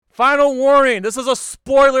Final warning, this is a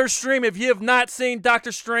spoiler stream. If you have not seen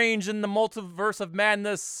Doctor Strange in the Multiverse of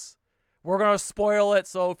Madness, we're going to spoil it.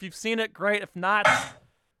 So if you've seen it, great. If not,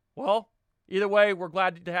 well, either way, we're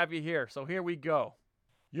glad to have you here. So here we go.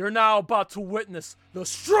 You're now about to witness the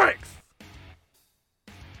strength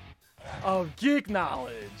of geek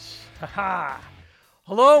knowledge. Haha.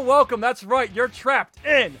 Hello, welcome. That's right. You're trapped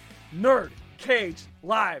in Nerd Cage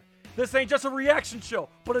Live. This ain't just a reaction show,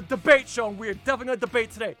 but a debate show, and we're definitely going to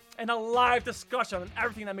debate today. And a live discussion on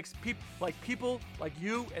everything that makes people like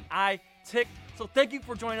you and I tick. So thank you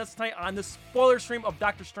for joining us tonight on this spoiler stream of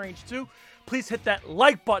Doctor Strange 2. Please hit that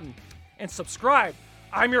like button and subscribe.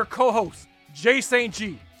 I'm your co-host, Jay St.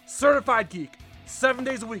 G, certified geek, 7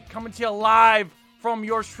 days a week, coming to you live from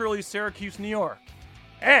yours truly, Syracuse, New York.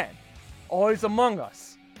 And always among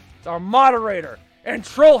us, it's our moderator and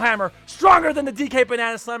Trollhammer, stronger than the DK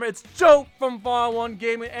Banana Slammer. It's Joe from Fall 1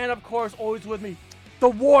 Gaming, and of course, always with me, the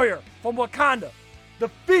Warrior from Wakanda, the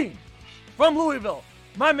Fiend from Louisville,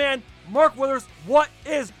 my man, Mark Withers. What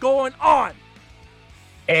is going on?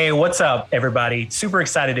 Hey, what's up, everybody? Super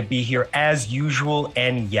excited to be here as usual.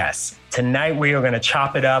 And yes, tonight we are going to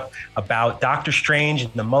chop it up about Doctor Strange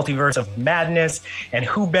and the Multiverse of Madness. And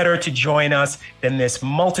who better to join us than this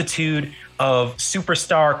multitude of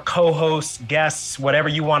superstar co-hosts, guests, whatever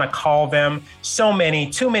you want to call them. So many,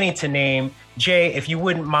 too many to name. Jay, if you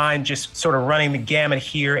wouldn't mind just sort of running the gamut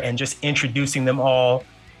here and just introducing them all.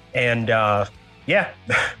 And yeah.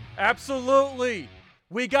 Absolutely.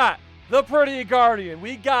 We got the Pretty Guardian.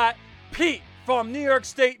 We got Pete from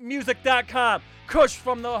NewYorkStateMusic.com, Kush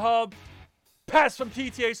from The Hub, Pest from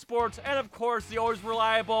TTA Sports, and of course, the always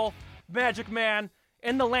reliable Magic Man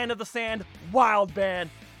in the Land of the Sand, Wild Band.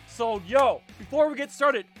 So, yo, before we get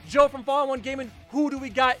started, Joe from Fallen 1 Gaming, who do we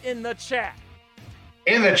got in the chat?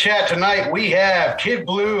 In the chat tonight, we have Kid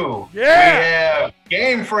Blue. Yeah. We have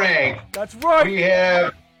Game Frank. That's right. We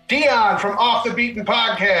have Dion from Off the Beaten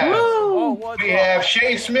Podcast. Oh, we have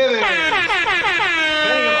Shay Smithers.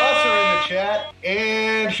 Many of us are in the chat.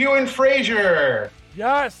 And Hugh and Frazier.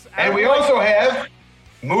 Yes. And we also have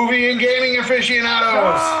Movie and Gaming Aficionados.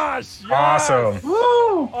 Gosh, yes. Awesome.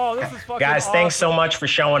 Woo. Oh, this is fucking Guys, awesome. thanks so much for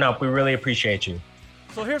showing up. We really appreciate you.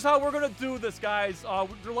 So here's how we're going to do this, guys. There are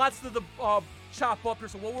lots to chop up here.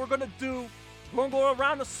 So what we're going to do, we're going to go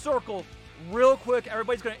around the circle real quick.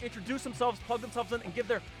 Everybody's going to introduce themselves, plug themselves in, and give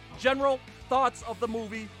their general thoughts of the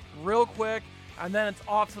movie real quick. And then it's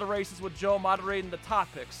off to the races with Joe moderating the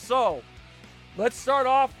topics. So let's start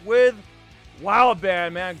off with Wild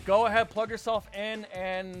Band, man. Go ahead, plug yourself in,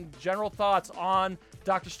 and general thoughts on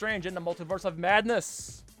Doctor Strange in the Multiverse of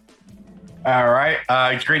Madness. All right.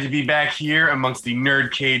 It's great to be back here amongst the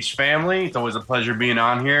Nerd Cage family. It's always a pleasure being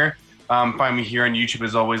on here. Find me here on YouTube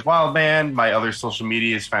as always, Wildband. My other social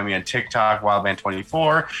medias, find me on TikTok,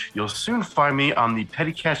 Wildband24. You'll soon find me on the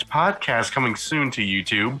Petty Cash podcast coming soon to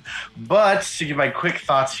YouTube. But to give my quick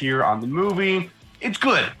thoughts here on the movie, it's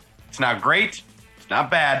good. It's not great. It's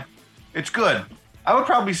not bad. It's good. I would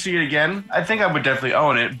probably see it again. I think I would definitely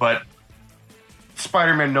own it, but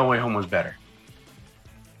Spider-Man No Way Home was better.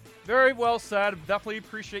 Very well said. Definitely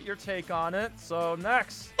appreciate your take on it. So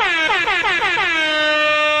next,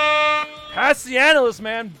 Pass the Analyst,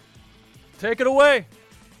 man. Take it away.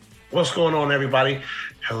 What's going on, everybody?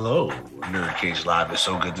 Hello, Nerd Cage Live. It's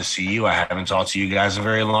so good to see you. I haven't talked to you guys in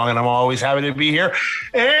very long, and I'm always happy to be here.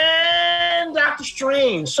 And Doctor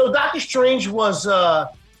Strange. So Doctor Strange was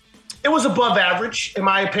it was above average, in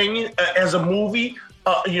my opinion, as a movie.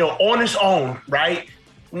 On its own, right?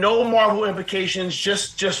 No Marvel implications,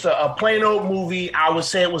 just a plain old movie. I would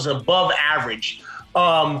say it was above average.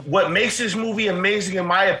 What makes this movie amazing, in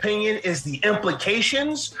my opinion, is the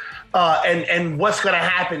implications and what's going to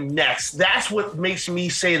happen next. That's what makes me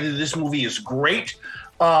say that this movie is great.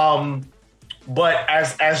 But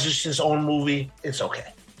as just his own movie, it's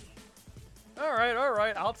okay. All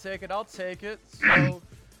right. I'll take it. So,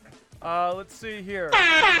 let's see here.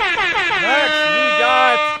 Next, we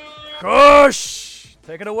got Kush.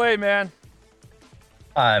 Take it away, man.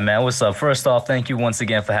 All right, man. What's up? First off, thank you once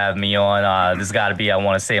again for having me on. This got to be, I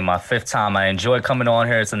want to say, my 5th time. I enjoy coming on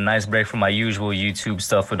here. It's a nice break from my usual YouTube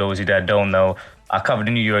stuff. For those of you that don't know, I cover the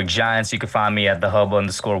New York Giants. You can find me at the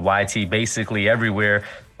 @hub_YT, basically everywhere.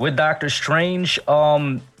 With Doctor Strange,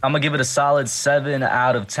 I'm going to give it a solid 7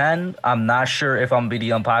 out of 10. I'm not sure if I'm going to be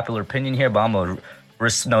the unpopular opinion here, but I'm going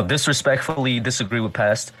to disrespectfully disagree with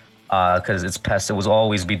Pest. Because it's Pest, it will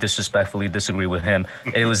always be disrespectfully disagree with him.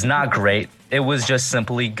 It was not great. It was just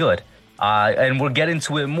simply good. And we'll get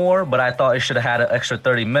into it more, but I thought it should have had an extra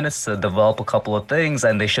 30 minutes to develop a couple of things,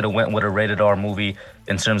 and they should have went with a rated R movie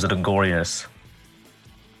in terms of the goriness.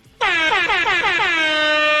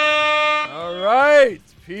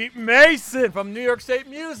 Pete Mason from New York State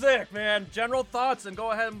Music, man. General thoughts, and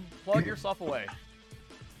go ahead and plug yourself away.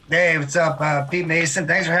 Hey, what's up? Pete Mason.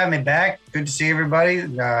 Thanks for having me back. Good to see everybody.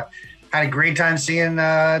 Had a great time seeing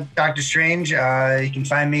Doctor Strange. You can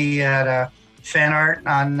find me at fan art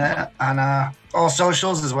on all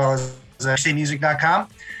socials, as well as statemusic.com.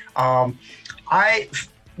 I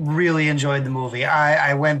really enjoyed the movie.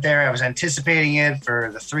 I went there. I was anticipating it for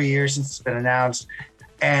the 3 years since it's been announced.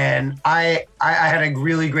 And I had a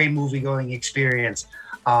really great movie-going experience.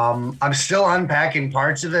 I'm still unpacking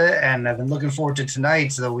parts of it, and I've been looking forward to tonight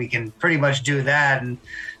so that we can pretty much do that and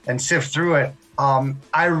sift through it.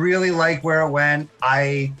 I really like where it went.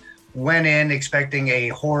 I went in expecting a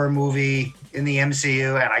horror movie in the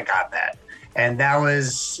MCU, and I got that. And that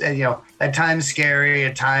was, at times scary,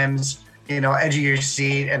 at times, edge of your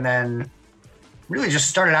seat, and then really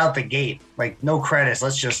just started out the gate, like no credits,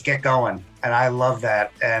 let's just get going. And I love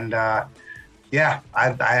that. And I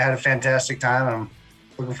had a fantastic time, and I'm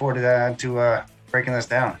looking forward to breaking this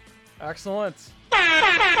down. Excellent. And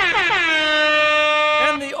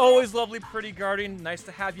the always lovely Pretty Guardian, nice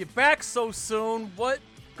to have you back so soon.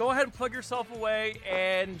 Go ahead and plug yourself away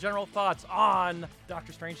and general thoughts on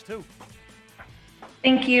Doctor Strange 2.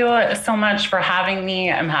 Thank you so much for having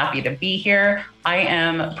me. I'm happy to be here. I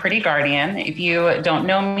am Pretty Guardian. If you don't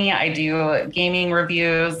know me, I do gaming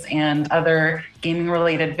reviews and other gaming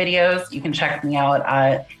related videos. You can check me out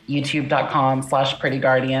at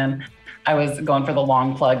youtube.com/prettyguardian. I was going for the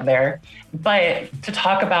long plug there. But to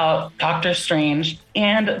talk about Doctor Strange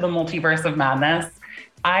and the Multiverse of Madness,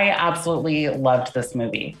 I absolutely loved this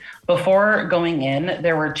movie. Before going in,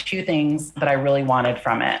 there were two things that I really wanted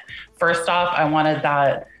from it. First off, I wanted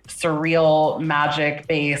that surreal,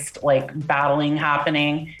 magic-based, battling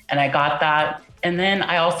happening, and I got that. And then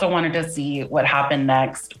I also wanted to see what happened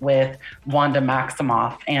next with Wanda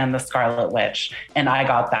Maximoff and the Scarlet Witch, and I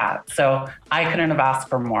got that. So I couldn't have asked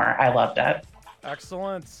for more. I loved it.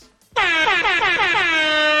 Excellent.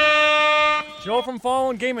 Joe from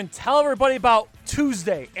Fallen Gaming, tell everybody about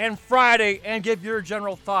Tuesday and Friday and give your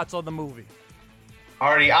general thoughts on the movie.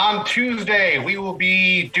 Alrighty, on Tuesday, we will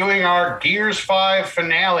be doing our Gears 5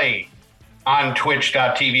 finale on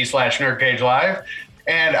twitch.tv/NerdCageLive.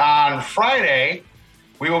 And on Friday,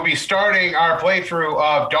 we will be starting our playthrough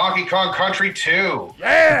of Donkey Kong Country 2.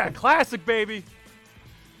 Yeah, classic, baby.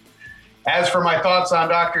 As for my thoughts on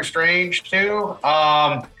Doctor Strange 2,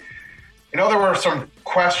 there were some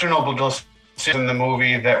questionable decisions in the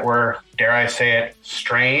movie that were, dare I say it,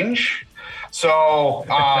 strange. So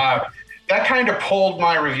that kind of pulled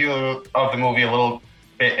my review of the movie a little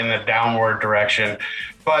bit in the downward direction.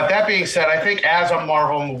 But that being said, I think as a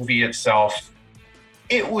Marvel movie itself,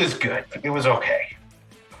 it was good. It was okay.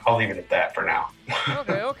 I'll leave it at that for now.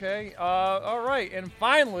 Okay. All right. And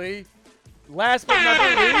finally, last but not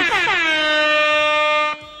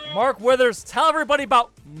least, Mark Withers, tell everybody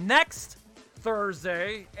about next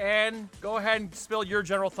Thursday and go ahead and spill your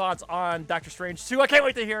general thoughts on Doctor Strange 2. I can't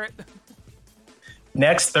wait to hear it.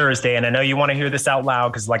 Next Thursday, and I know you want to hear this out loud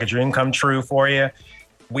because it's like a dream come true for you,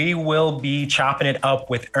 we will be chopping it up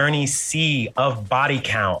with Ernie C of Body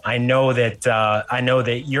Count. I know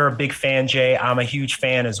that you're a big fan, Jay. I'm a huge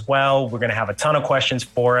fan as well. We're going to have a ton of questions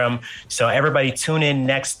for him. So everybody tune in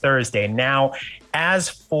next Thursday. Now, as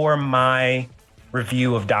for my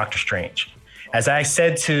review of Doctor Strange, as I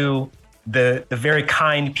said to the very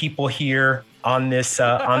kind people here on this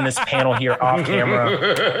panel here off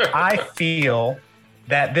camera, I feel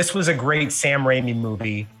that this was a great Sam Raimi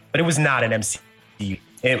movie, but it was not an MCU.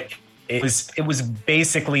 It was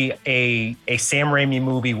basically a Sam Raimi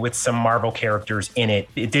movie with some Marvel characters in it.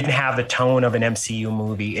 It didn't have the tone of an MCU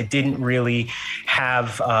movie. It didn't really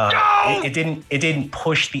have it didn't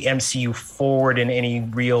push the MCU forward in any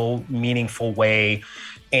real meaningful way.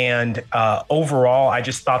 And overall, I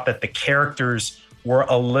just thought that the characters were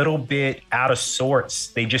a little bit out of sorts.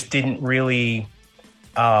 They just didn't really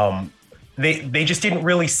they just didn't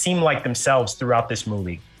really seem like themselves throughout this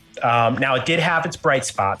movie. Now, it did have its bright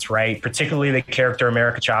spots, right? Particularly the character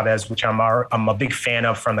America Chavez, which I'm a big fan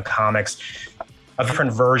of from the comics. A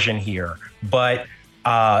different version here, but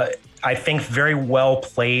I think very well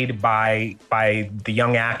played by the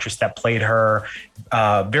young actress that played her.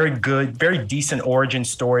 Very good, very decent origin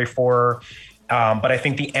story for her. But I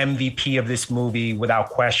think the MVP of this movie, without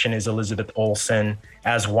question, is Elizabeth Olsen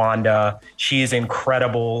as Wanda. She is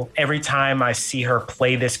incredible. Every time I see her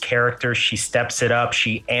play this character, she steps it up.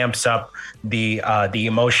 She amps up the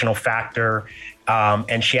emotional factor,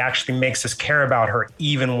 and she actually makes us care about her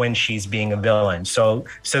even when she's being a villain. So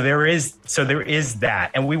there is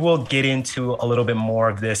that, and we will get into a little bit more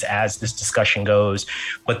of this as this discussion goes.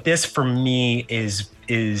 But this, for me, is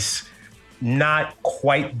is not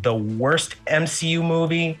quite the worst MCU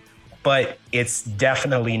movie, but it's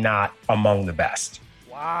definitely not among the best.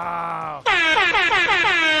 Wow.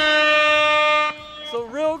 So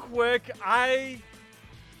real quick, I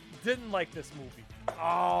didn't like this movie.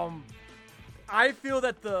 I feel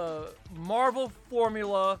that the Marvel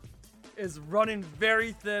formula is running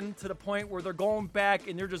very thin to the point where they're going back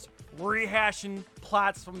and they're just rehashing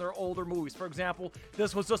plots from their older movies. For example,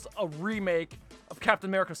 this was just a remake of Captain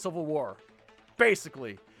America Civil War,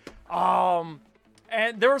 basically. And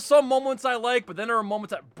there were some moments I liked, but then there were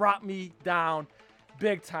moments that brought me down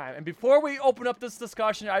big time. And before we open up this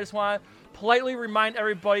discussion, I just want to politely remind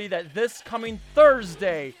everybody that this coming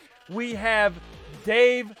Thursday, we have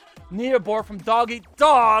Dave Neabor from Dog Eat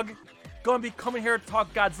Dog going to be coming here to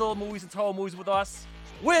talk Godzilla movies and Toho movies with us,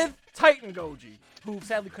 with Titan Goji, who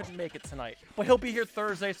sadly couldn't make it tonight. But he'll be here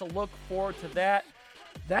Thursday, so look forward to that.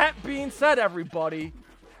 That being said, everybody,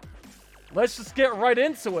 let's just get right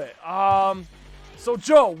into it. So,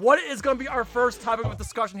 Joe, what is going to be our first topic of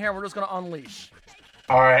discussion here? We're just going to unleash.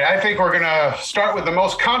 All right, I think we're going to start with the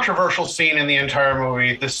most controversial scene in the entire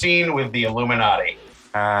movie, the scene with the Illuminati.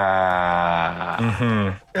 Look at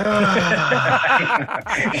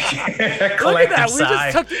that. We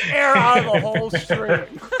just took the air out of the whole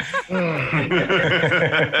stream.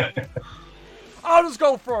 I'll just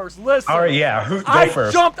go first. Listen. All right, yeah. Go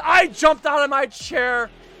first. I jumped out of my chair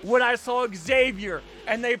when I saw Xavier,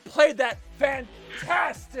 and they played that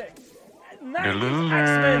fantastic 90s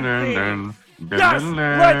X-Men theme. Yes,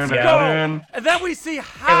 let's go. And then we see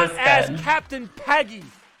hot-ass Captain Peggy.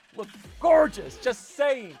 Look gorgeous, just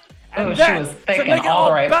saying. And then, she was thick in all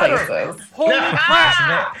the right places. Holy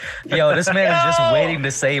crap. Yo, this man is just waiting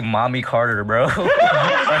to say Mommy Carter, bro. Brie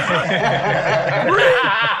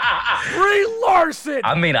Larson.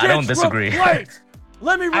 I mean, I don't disagree. Replaced.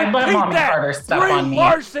 Let me repeat that. Brie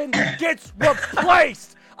Larson gets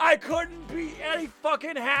replaced. I couldn't be any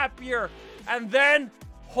fucking happier. And then,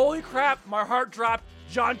 holy crap, my heart dropped.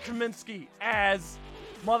 John Krasinski as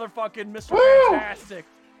motherfucking Mr. Fantastic.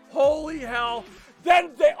 Holy hell.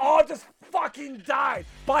 Then they all just fucking died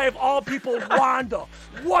by, of all people, Wanda.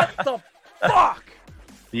 What the fuck?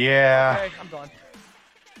 Yeah. Okay, I'm done.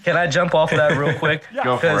 Can I jump off of that real quick? Yeah.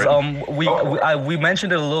 Go for Because we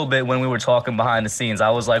mentioned it a little bit when we were talking behind the scenes. I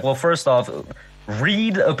was like, well, first off,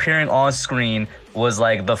 Reed appearing on screen was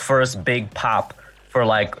like the first big pop for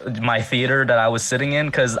like my theater that I was sitting in,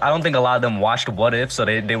 because I don't think a lot of them watched What If, so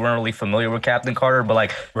they weren't really familiar with Captain Carter. But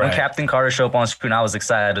like when Captain Carter showed up on screen, I was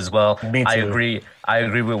excited as well. Me too. I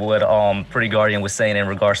agree with what Pretty Guardian was saying in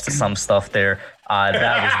regards to some stuff there.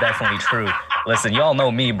 That was definitely true. Listen, y'all know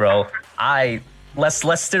me, bro.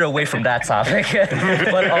 Let's steer away from that topic. But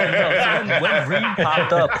no, so when Reed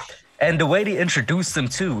popped up, and the way they introduced him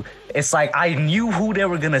too, it's like I knew who they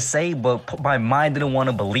were gonna say, but my mind didn't want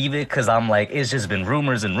to believe it because I'm like, it's just been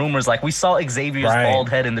rumors and rumors. Like we saw Xavier's bald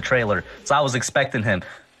head in the trailer, so I was expecting him.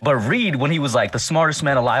 But Reed, when he was like the smartest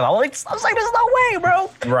man alive, I was like, there's no way, bro.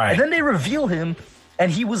 Right. And then they reveal him,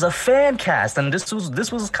 and he was a fan cast, and this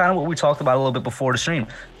was kind of what we talked about a little bit before the stream.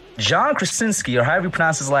 John Krasinski, or however you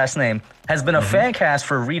pronounce his last name, has been a fan cast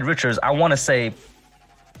for Reed Richards, I want to say,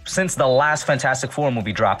 since the last Fantastic Four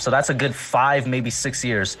movie dropped. So that's a good 5, maybe 6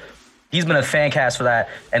 years. He's been a fan cast for that,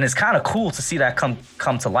 and it's kind of cool to see that come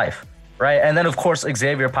to life, right? And then, of course,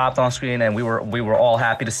 Xavier popped on screen, and we were all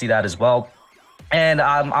happy to see that as well. And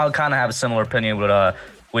I'll kind of have a similar opinion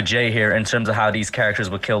with Jay here in terms of how these characters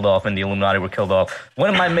were killed off and the Illuminati were killed off. One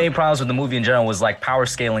of my main problems with the movie in general was like power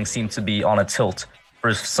scaling seemed to be on a tilt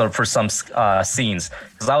for some scenes,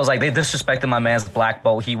 because I was like, they disrespected my man's Black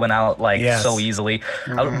Bolt. He went out so easily.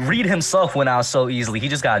 Reed himself went out so easily. He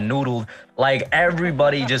just got noodled. Like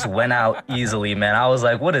everybody just went out easily, man. I was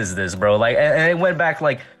like, what is this, bro? Like, and it went back,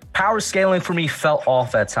 like power scaling for me felt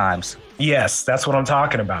off at times. Yes, that's what I'm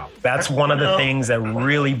talking about. That's one of the things that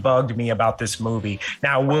really bugged me about this movie.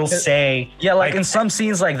 Now, I will say... Yeah, like in some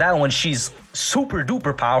scenes like that, when she's super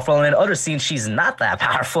duper powerful, and in other scenes, she's not that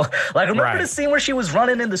powerful. Like, remember the scene where she was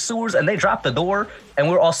running in the sewers and they dropped the door? And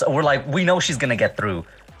we're like, we know she's going to get through.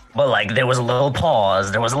 But like, there was a little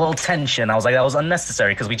pause. There was a little tension. I was like, that was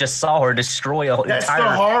unnecessary because we just saw her destroy a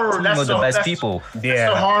entire team of the best people.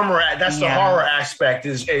 That's the horror aspect.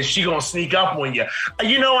 Is she gonna sneak up on you?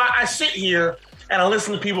 You know, I sit here and I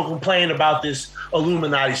listen to people complain about this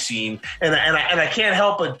Illuminati scene, and I can't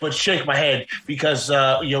help but shake my head because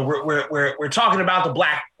we're talking about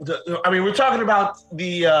we're talking about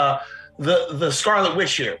the Scarlet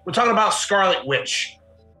Witch here. We're talking about Scarlet Witch.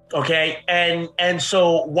 Okay, and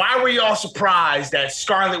so why were you all surprised that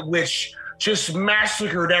Scarlet Witch just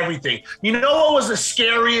massacred everything. You know what was the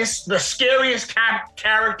scariest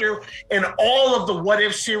character in all of the What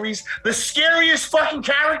If series? The scariest fucking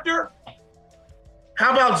character?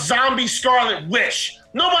 How about zombie Scarlet Witch?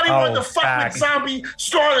 Nobody wanted to fuck with zombie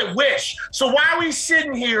Scarlet Witch. So why are we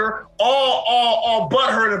sitting here all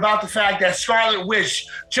butthurt about the fact that Scarlet Witch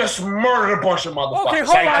just murdered a bunch of motherfuckers? Okay,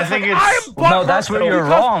 hold on. I think it's- I am No, that's where you're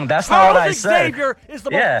wrong. That's not what I said. Xavier is the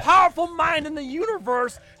Yeah. most powerful mind in the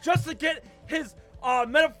universe. Just to get his,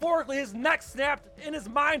 metaphorically, his neck snapped in his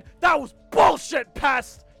mind. That was bullshit,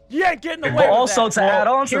 Pest. You ain't getting away But with also that. to add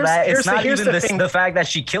on to that, here's it's not here's even the thing. the fact that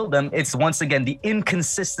she killed them. It's once again the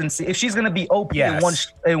inconsistency. If she's gonna be OP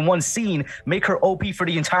in one scene, make her OP for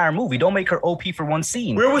the entire movie. Don't make her OP for one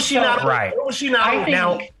scene. Where was she not? Right. Where was she not? I think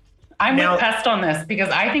now- I'm now- with Pest on this because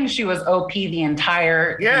I think she was OP the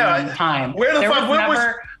entire time. Where the There fuck? was Where was?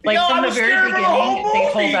 never, like Yo, I from the was very scared of the whole beginning, they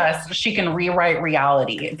movie. told us she can rewrite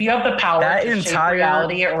reality. If you have the power That to shape entire-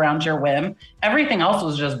 reality around your whim, everything else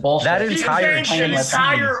was just bullshit. That She entire changed playing the with them.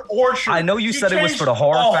 entire orchard. I know you She said it was changed for the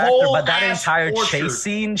horror a factor, whole but that ass entire orchard. chase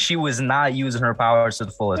scene, she was not using her powers to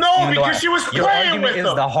the fullest. No, Even though because she was your playing argument with is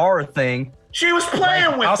them. the horror thing. She was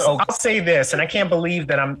playing with them. I'll say this, and I can't believe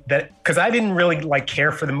that because I didn't really like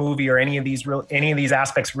care for the movie or any of these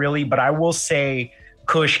aspects really, but I will say,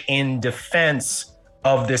 Kush, in defense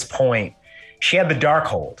of this point, she had the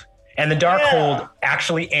Darkhold. And the Darkhold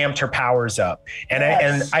actually amped her powers up.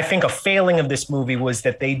 And I think a failing of this movie was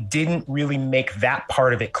that they didn't really make that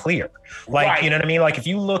part of it clear. Like, Right. you know what I mean? Like if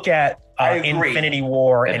you look at I agree. Infinity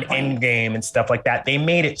War Good and point. Endgame and stuff like that, they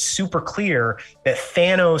made it super clear that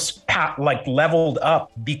Thanos leveled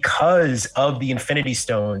up because of the Infinity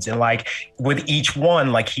Stones, and like with each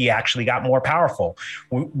one, like he actually got more powerful.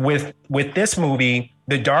 With this movie,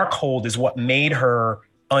 the Darkhold is what made her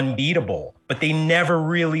unbeatable, but they never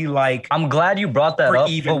really like. I'm glad you brought that Or up,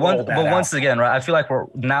 even but roll that once out. again, right? I feel like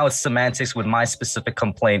it's semantics with my specific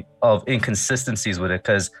complaint of inconsistencies with it,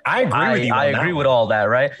 because I agree with you. I on that agree one. with all that,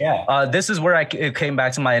 right? Yeah. This is where it came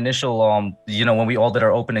back to my initial, when we all did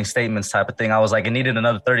our opening statements type of thing. I was like, it needed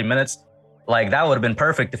another 30 minutes. Like that would have been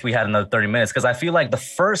perfect if we had another 30 minutes, because I feel like the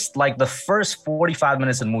first 45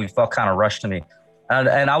 minutes of the movie felt kind of rushed to me.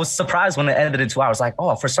 And I was surprised when it ended in 2 hours. Like,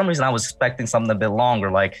 oh, for some reason I was expecting something a bit longer.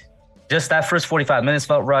 Like, just that first 45 minutes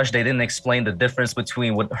felt rushed. They didn't explain the difference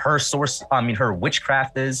between what her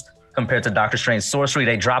witchcraft is compared to Doctor Strange's sorcery.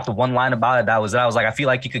 They dropped one line about it. That was it. I was like, I feel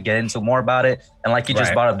like you could get into more about it. And like you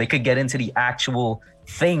just brought up, they could get into the actual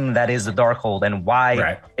thing that is the Darkhold and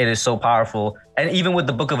why it is so powerful. And even with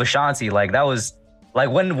the Book of Ashanti, like that was like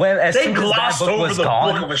when as They soon as that glossed book over was the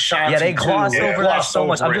gone. Book of Ashanti. Yeah, they glossed too. over that so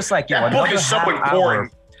much. I'm just like, yo, that book another is so half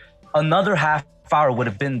important. another half hour would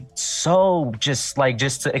have been so just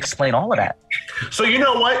to explain all of that. So you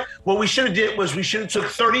know what? What we should have did was we should have took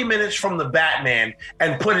 30 minutes from the Batman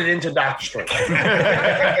and put it into Doctor Strange.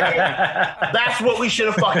 That's what we should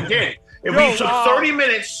have fucking did. If we took 30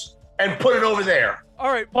 minutes and put it over there.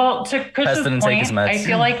 All right. Well, to Kush's didn't take his point, meds. I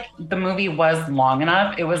feel like the movie was long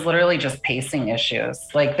enough. It was literally just pacing issues.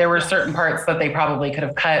 Like there were certain parts that they probably could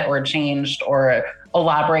have cut or changed or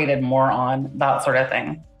elaborated more on, that sort of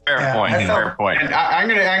thing. Fair point. Fair point. And I'm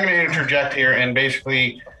gonna interject here, and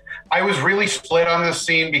basically, I was really split on this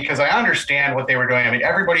scene because I understand what they were doing. I mean,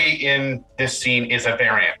 everybody in this scene is a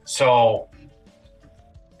variant, so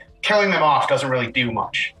killing them off doesn't really do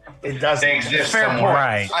much. It doesn't. They exist Fair somewhere.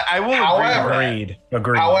 Right. I will However, agree.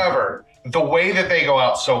 Agreed. However, the way that they go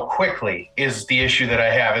out so quickly is the issue that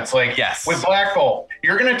I have. It's like Yes. with Black Bolt,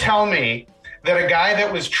 you're going to tell me that a guy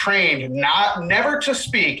that was trained never to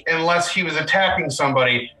speak unless he was attacking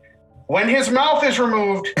somebody, when his mouth is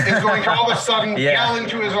removed, is going to all of a sudden yell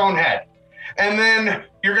into his own head. And then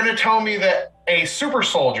you're going to tell me that a super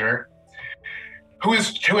soldier who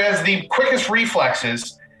has the quickest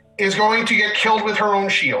reflexes is going to get killed with her own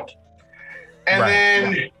shield. And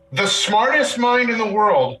then the smartest mind in the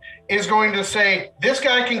world is going to say, this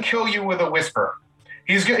guy can kill you with a whisper.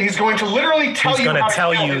 He's going to literally tell you how to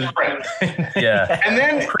kill his friend. Yeah. And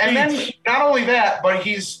then not only that, but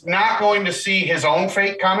he's not going to see his own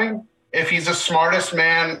fate coming if he's the smartest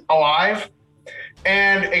man alive.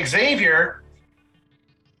 And Xavier,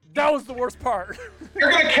 That was the worst part.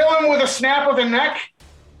 you're going to kill him with a snap of the neck.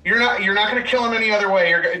 You're not going to kill him any other way.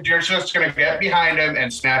 You're just going to get behind him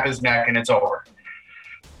and snap his neck, and it's over.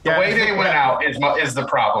 The way they went out is the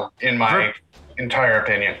problem, in my entire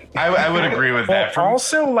opinion. I would agree with that. Well,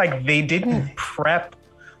 also, like, they didn't prep.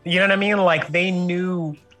 You know what I mean? Like, they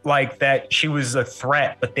knew like that she was a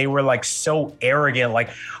threat, but they were like so arrogant. Like,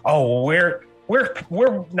 oh, we're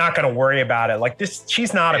we're not going to worry about it. Like this,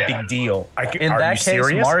 she's not a big deal. In are that you case,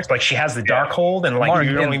 serious? Mark, like she has the dark hold, and like Mark,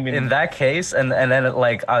 you don't even. In that case, and then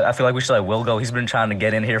like I feel like we should let Will go. He's been trying to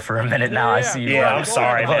get in here for a minute now. I see you. Yeah, I'm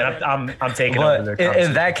sorry, man. I'm taking over the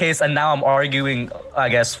in that case, and now I'm arguing. I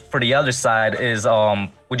guess for the other side is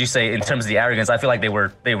would you say in terms of the arrogance? I feel like they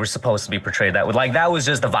were supposed to be portrayed that way. Like that was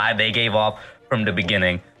just the vibe they gave off from the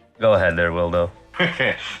beginning. Go ahead there, Will, though.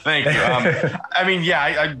 Okay, thank you. I mean, yeah,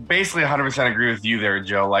 I basically 100% agree with you there,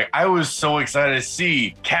 Joe. Like, I was so excited to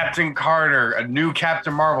see Captain Carter, a new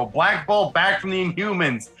Captain Marvel, Black Bolt back from the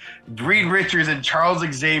Inhumans, Reed Richards and Charles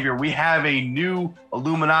Xavier. We have a new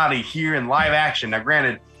Illuminati here in live action. Now,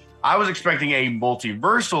 granted, I was expecting a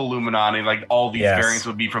multiversal Illuminati, like all these variants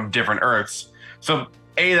would be from different Earths. So,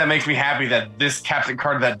 A, that makes me happy that this Captain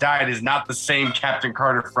Carter that died is not the same Captain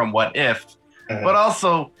Carter from What If. But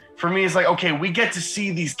also, for me, it's like, okay, we get to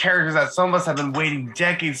see these characters that some of us have been waiting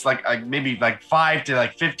decades, like maybe like 5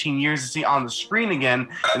 to 15 years to see on the screen again.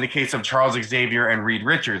 In the case of Charles Xavier and Reed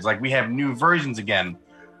Richards, like we have new versions again.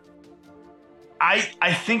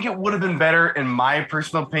 I think it would have been better, in my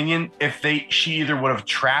personal opinion, if she either would have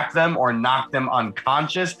trapped them or knocked them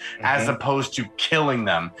unconscious, as opposed to killing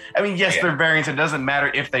them. I mean, yes, they're variants. It doesn't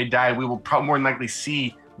matter if they die. We will probably more than likely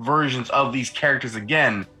see versions of these characters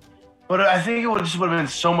again. But I think it would have been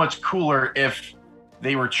so much cooler if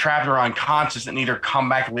they were trapped or unconscious and either come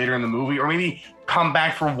back later in the movie or maybe come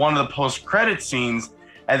back for one of the post-credit scenes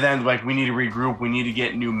and then like we need to regroup, we need to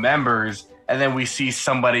get new members, and then we see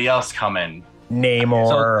somebody else come in.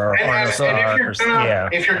 Namor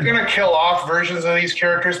if you're gonna kill off versions of these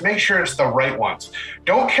characters, make sure it's the right ones.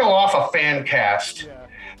 Don't kill off a fan cast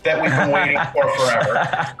that we've been waiting for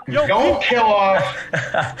forever. Don't kill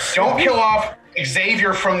off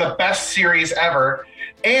Xavier from the best series ever.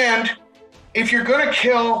 And if you're gonna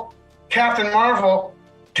kill Captain Marvel,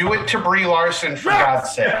 do it to Brie Larson, for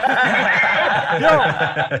God's sake. I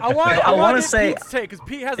want to say Pete's take, because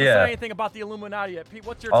Pete hasn't said anything about the Illuminati yet. Pete,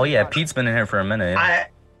 what's your take on Pete's been in here for a minute.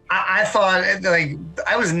 I thought like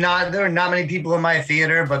there were not many people in my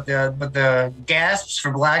theater, but the gasps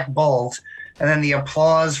for Black Bolt and then the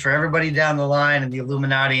applause for everybody down the line and the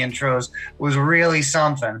Illuminati intros was really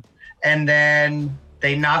something. And then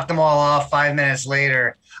they knocked them all off 5 minutes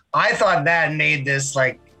later. I thought that made this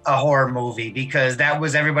like a horror movie, because that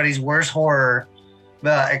was everybody's worst horror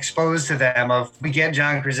exposed to them of, we get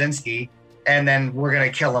John Krasinski and then we're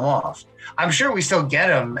going to kill him off. I'm sure we still get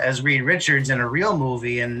him as Reed Richards in a real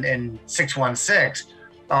movie in 616,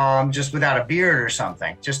 just without a beard or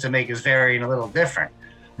something, just to make his variant a little different.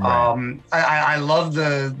 Right. I love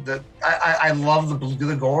the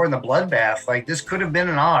gore and the bloodbath. Like, this could have been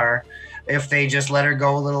an R if they just let her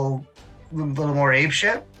go a little more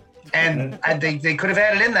apeshit. And I think they could have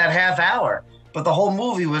added in that half hour. But the whole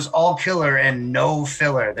movie was all killer and no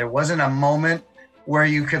filler. There wasn't a moment where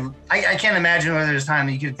you could... I can't imagine whether there's time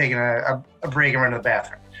that you could have taken a break and run to the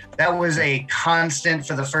bathroom. That was a constant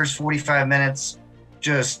for the first 45 minutes.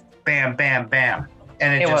 Just bam, bam, bam.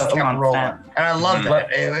 And it just kept rolling. And I loved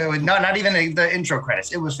it. It was not even the intro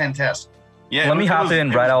credits. It was fantastic. Yeah, let me hop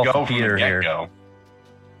in right off of Peter here.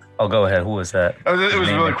 Oh, go ahead. Who was that? It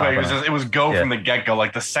was really quick. It was go from the get-go.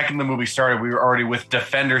 Like, the second the movie started, we were already with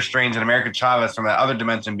Defender Strange and America Chavez from that other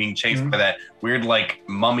dimension being chased by that weird, like,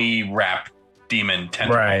 mummy wrap demon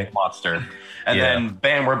tentacle monster. And then,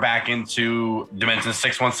 bam, we're back into Dimension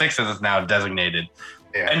 616, as it's now designated.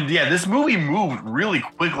 Yeah. And this movie moved really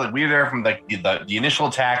quickly. We were there from the initial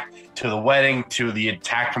attack to the wedding to the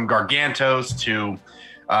attack from Gargantos to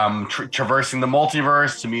traversing the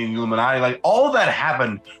multiverse to meeting Illuminati. Like, all of that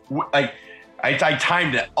happened. Like, I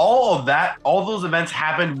timed it. All those events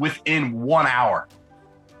happened within 1 hour.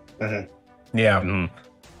 Mm-hmm. Yeah. Mm-hmm.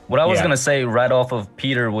 What I was going to say right off of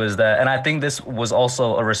Peter was that, and I think this was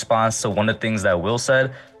also a response to one of the things that Will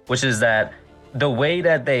said, which is that the way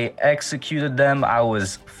that they executed them, I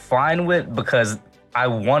was fine with, because I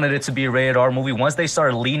wanted it to be a rated R movie. Once they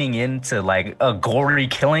started leaning into like a gory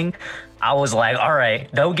killing, I was like, all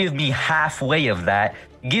right, don't give me halfway of that.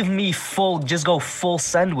 Give me just go full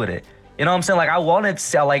send with it. You know what I'm saying? Like, I wanted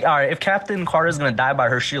to, like, all right, if Captain Carter's gonna die by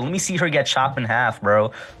her shield, let me see her get chopped in half,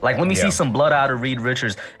 bro. Like, let me see some blood out of Reed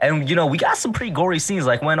Richards. And, you know, we got some pretty gory scenes.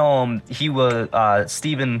 Like, when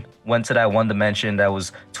Steven went to that one dimension that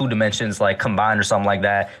was 2 dimensions, like, combined or something like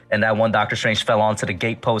that, and that one Doctor Strange fell onto the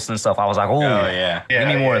gatepost and stuff, I was like, give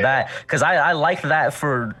me more of that. Because I like that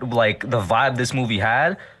for, like, the vibe this movie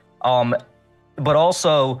had. But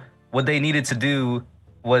also, what they needed to do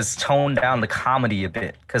was tone down the comedy a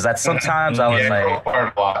bit, because sometimes I was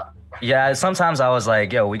like, Yeah, sometimes I was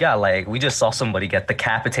like, yo, we just saw somebody get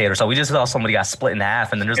decapitated, so we just saw somebody got split in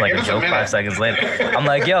half, and then there's like a joke 5 seconds later. I'm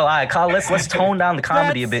like, yo, all right, Kyle, let's tone down the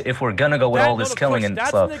comedy a bit if we're gonna go with all this killing and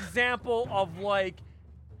stuff. That's an example of like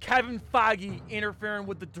Kevin Feige interfering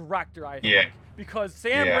with the director, I think. Yeah. Because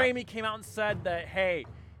Sam Raimi came out and said that, hey,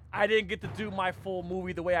 I didn't get to do my full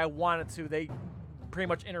movie the way I wanted to. They pretty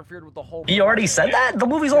much interfered with the whole movie. He already said that? The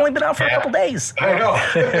movie's only been out for a couple days. I know.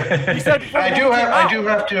 He said I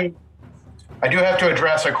do have to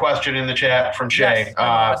address a question in the chat from Shay. Yes,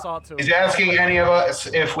 I saw it too. He's asking any of us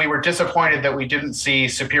if we were disappointed that we didn't see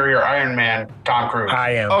Superior Iron Man, Tom Cruise.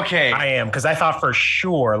 I am. Okay. I am, because I thought for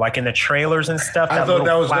sure, like in the trailers and stuff, I that thought little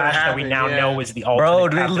that was gonna flash that we happen, now know is the ultimate Bro,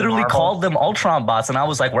 they Captain literally Marvel. called them Ultron bots, and I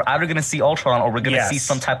was like, we're either gonna see Ultron or we're gonna see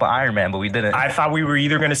some type of Iron Man, but we didn't. I thought we were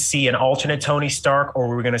either going to see an alternate Tony Stark or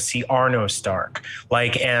we were going to see Arno Stark.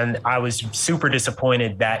 And I was super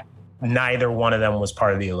disappointed that neither one of them was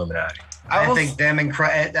part of the Illuminati. I think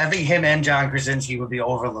him and John Krasinski would be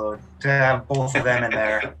overload to have both of them in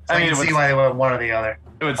there. So I can see why they went one or the other.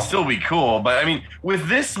 It would still be cool, but I mean, with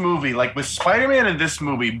this movie, like with Spider-Man and this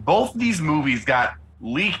movie, both these movies got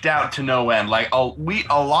leaked out to no end. Like a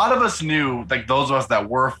lot of us knew, like those of us that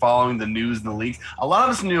were following the news and the leaks, a lot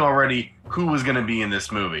of us knew already who was going to be in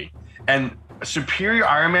this movie. And Superior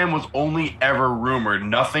Iron Man was only ever rumored.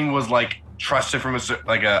 Nothing was like trusted from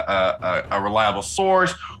a reliable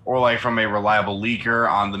source or like from a reliable leaker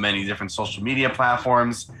on the many different social media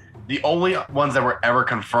platforms. The only ones that were ever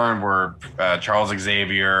confirmed were Charles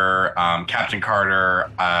Xavier, Captain Carter,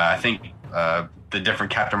 I think the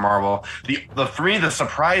different Captain Marvel. For me, the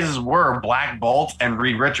surprises were Black Bolt and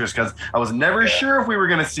Reed Richards, because I was never sure if we were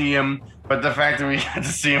going to see him, but the fact that we got to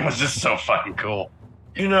see him was just so fucking cool.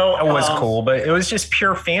 It was cool, but it was just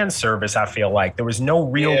pure fan service, I feel like. There was no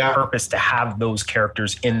real purpose to have those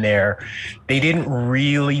characters in there. They didn't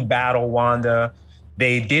really battle Wanda.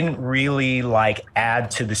 They didn't really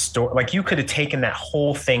add to the story. Like, you could have taken that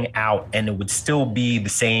whole thing out and it would still be the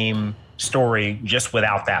same story, just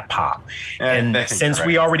without that pop. And since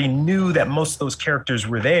we already knew that most of those characters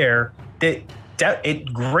were there,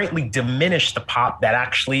 it greatly diminished the pop that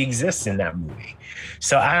actually exists in that movie.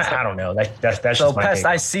 So I don't know. That's so just my Pest,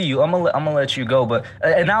 take. I see you. I'm gonna let you go, but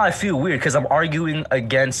and now I feel weird because I'm arguing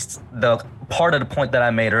against the part of the point that I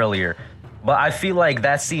made earlier. But I feel like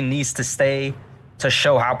that scene needs to stay to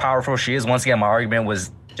show how powerful she is. Once again, my argument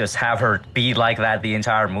was just have her be like that the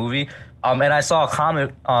entire movie. And I saw a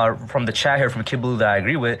comment from the chat here from Kid Blue that I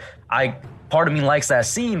agree with. Part of me likes that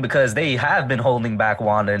scene because they have been holding back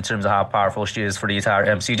Wanda in terms of how powerful she is for the entire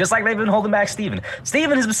MCU, just like they've been holding back Steven.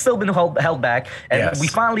 Steven has still been held back, and we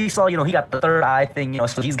finally saw, he got the third eye thing,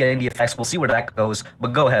 so he's getting the effects. We'll see where that goes.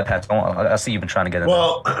 But go ahead, Pat. I see you've been trying to get in.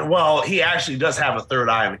 Well, he actually does have a third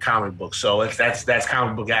eye in the comic book, so that's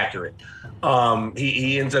comic book accurate.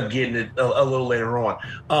 He ends up getting it a little later on.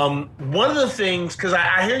 One of the things, because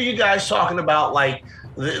I hear you guys talking about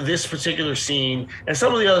this particular scene and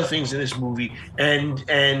some of the other things in this movie, and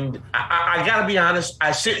I gotta be honest,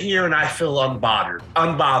 I sit here and I feel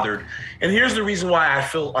unbothered. And here's the reason why I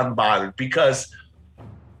feel unbothered, because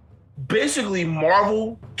basically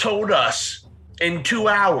Marvel told us in 2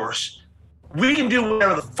 hours we can do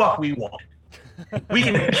whatever the fuck we want. We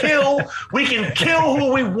can kill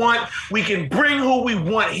who we want. We can bring who we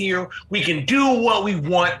want here. We can do what we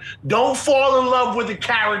want. Don't fall in love with the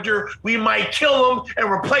character. We might kill him and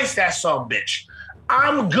replace that sumbitch.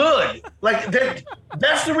 I'm good.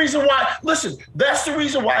 That's the reason why. Listen, that's the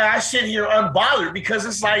reason why I sit here unbothered, because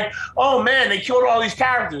it's like, oh man, they killed all these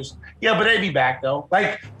characters. Yeah, but they'd be back though.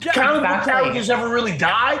 Comic book characters ever really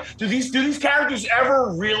die? Do these characters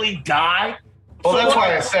ever really die? Well, that's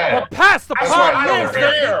why I said. Well, past the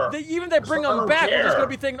problem is, even they bring them back, they're just gonna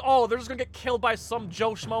be thinking, oh, they're just gonna get killed by some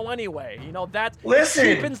Joe Schmo anyway. That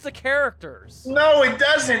cheapens the characters. No, it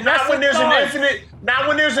doesn't. Not when there's an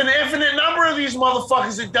infinite number of these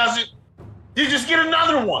motherfuckers. It doesn't. You just get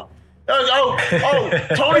another one.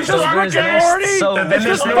 Tony Stark and Morty. So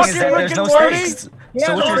there's no stakes.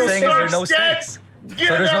 So what you're saying is there's no stakes. So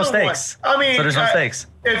there's no stakes. I mean, so there's no stakes.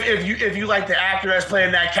 If you like the actor that's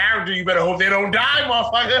playing that character, you better hope they don't die,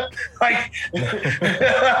 motherfucker.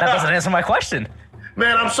 That doesn't answer my question.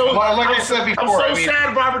 Man, I'm so I said before, I'm so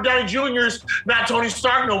sad Robert Downey Jr. is not Tony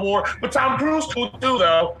Stark no more, but Tom Cruise cool too,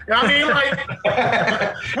 though. I mean,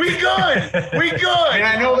 we good. We good. And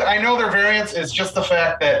I know their variants is just the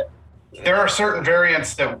fact that there are certain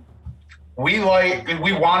variants that we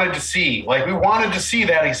wanted to see. We wanted to see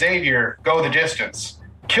that Xavier go the distance.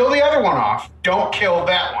 Kill the other one off. Don't kill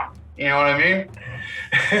that one. You know what I mean?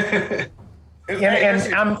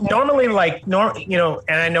 and I'm normally like, and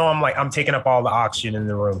I know I'm taking up all the oxygen in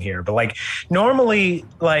the room here, but like normally,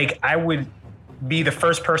 like I would be the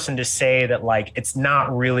first person to say that like it's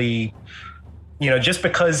not really, just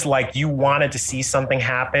because like you wanted to see something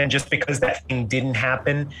happen, just because that thing didn't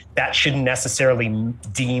happen, that shouldn't necessarily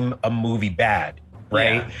deem a movie bad,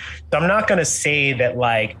 right? Yeah. So I'm not going to say that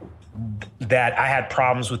like that I had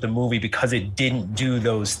problems with the movie because it didn't do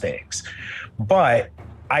those things, but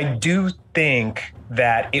I do think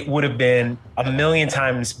that it would have been a million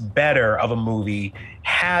times better of a movie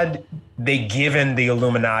had they given the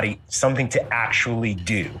Illuminati something to actually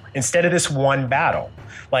do instead of this one battle.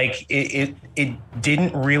 Like it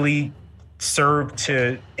didn't really serve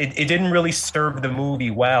it didn't really serve the movie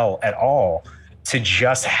well at all to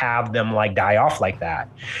just have them like die off like that.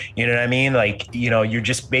 You know what I mean? Like, you're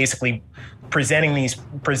just basically presenting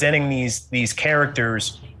these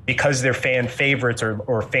characters because they're fan favorites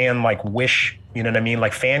or fan like wish, you know what I mean?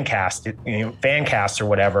 Like fan casts or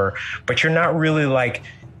whatever, but you're not really like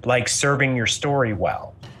serving your story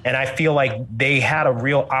well. And I feel like they had a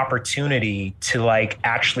real opportunity to like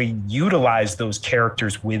actually utilize those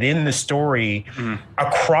characters within the story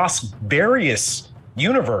across various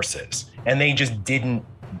universes. And they just didn't,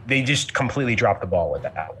 they just completely dropped the ball with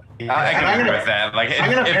that one. I can agree with that. Like,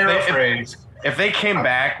 I'm going to paraphrase. If they came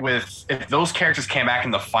back if those characters came back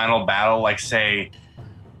in the final battle, like say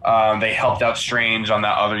they helped out Strange on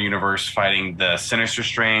that other universe fighting the Sinister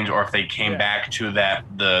Strange, or if they came back to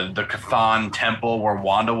the Chthon temple where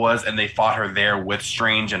Wanda was and they fought her there with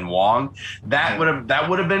Strange and Wong, that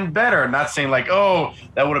would have been better. I'm not saying like, oh,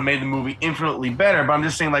 that would have made the movie infinitely better, but I'm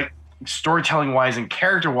just saying like storytelling wise and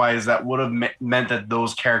character wise, that would have meant that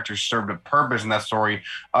those characters served a purpose in that story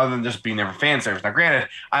other than just being there for fan service. Now granted,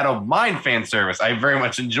 I don't mind fan service. I very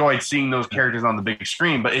much enjoyed seeing those characters on the big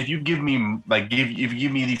screen, but if you give me if you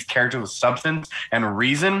give me these characters with substance and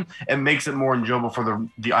reason, it makes it more enjoyable for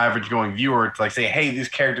the average going viewer to like say, hey, these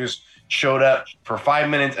characters showed up for 5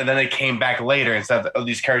 minutes and then they came back later instead of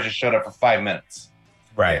these characters showed up for 5 minutes.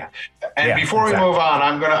 Right. And before we move on,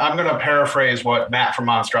 I'm gonna paraphrase what Matt from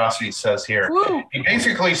Monstrosity says here. Woo. He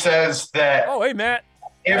basically says that hey Matt.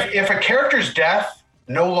 If a character's death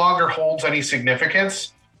no longer holds any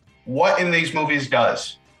significance, what in these movies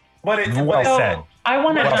does? Well said. I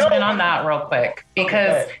want to jump in on that real quick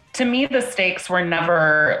because to me the stakes were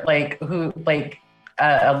never like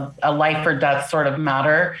a life or death sort of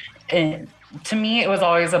matter. And to me, it was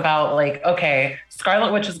always about like, okay,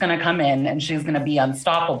 Scarlet Witch is going to come in and she's going to be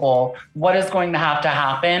unstoppable. What is going to have to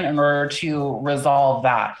happen in order to resolve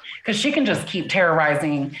that? Because she can just keep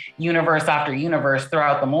terrorizing universe after universe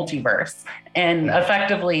throughout the multiverse. And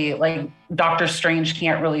effectively, like Doctor Strange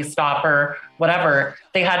can't really stop her, whatever.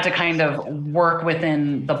 They had to kind of work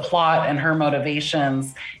within the plot and her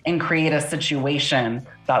motivations and create a situation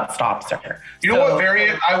that stops her. You know what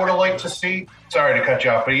variant I would have liked to see? Sorry to cut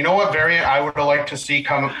you off, but you know what variant I would have liked to see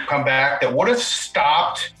come back that would have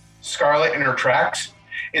stopped Scarlet in her tracks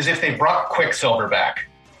is if they brought Quicksilver back.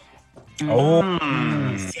 Oh,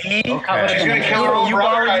 see? Okay. She's gonna kill her own You've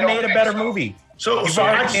brother. already made a better movie. So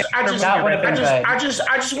I just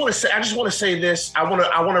want to say this. I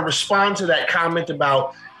want to respond to that comment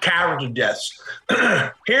about character deaths.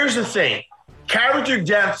 Here's the thing: character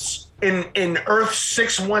deaths in Earth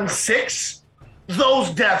 616,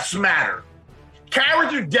 those deaths matter.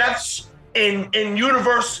 Character deaths in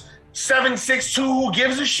Universe 762, who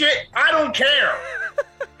gives a shit? I don't care.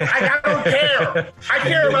 I don't care. I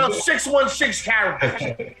care about 616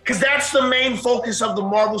 characters because that's the main focus of the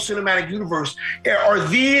Marvel Cinematic Universe are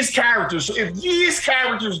these characters. So if these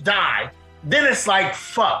characters die, then it's like,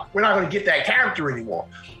 fuck, we're not going to get that character anymore.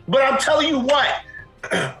 But I'm telling you what,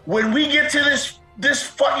 when we get to this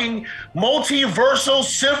fucking multiversal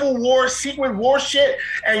Civil War, Secret War shit,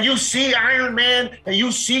 and you see Iron Man, and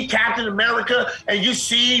you see Captain America, and you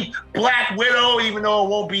see Black Widow, even though it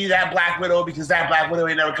won't be that Black Widow because that Black Widow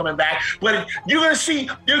ain't never coming back. But you're gonna see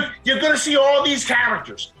all these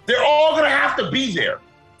characters. They're all gonna have to be there.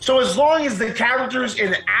 So as long as the characters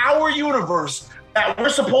in our universe that we're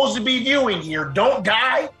supposed to be viewing here don't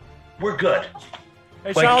die, we're good.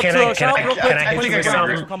 Hey, Like, can I hit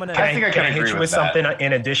hit you with something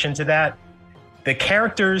in addition to that? The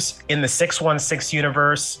characters in the 616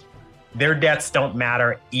 universe, their deaths don't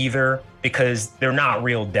matter either because they're not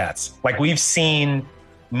real deaths. Like we've seen,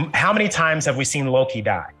 how many times have we seen Loki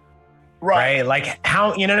die? Right? Like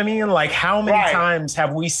how, you know what I mean? Like how many times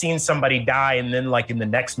have we seen somebody die and then like in the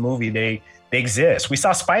next movie they exist? We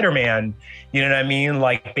saw Spider-Man, you know what I mean?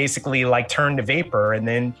 Like basically like turn to vapor and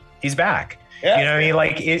then he's back. Yeah. You know what I mean?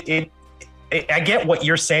 Like I get what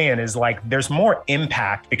you're saying is like there's more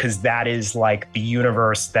impact because that is like the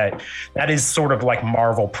universe that is sort of like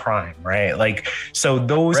Marvel Prime, right? Like, so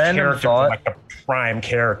those characters are like the prime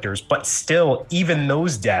characters, but still, even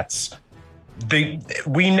those deaths,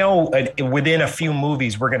 we know within a few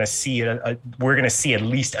movies we're gonna see at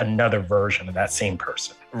least another version of that same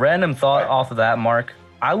person. Random thought off of that, Mark.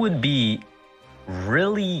 I would be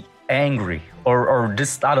really angry, or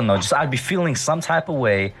just I don't know, just I'd be feeling some type of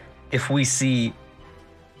way if we see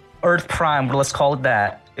Earth Prime, let's call it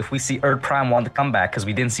that. If we see Earth Prime want to come back because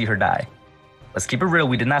we didn't see her die. Let's keep it real.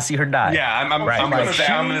 We did not see her die. Yeah, I'm gonna say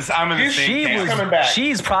I'm in the same camp. Coming back.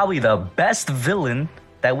 She's probably the best villain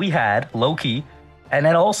that we had, low key, and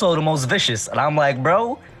then also the most vicious. And I'm like,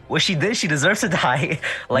 bro, what she did, she deserves to die.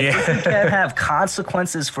 Like, if we can't have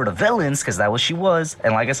consequences for the villains, because that what she was,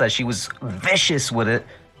 and like I said, she was vicious with it.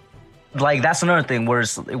 Like, that's another thing where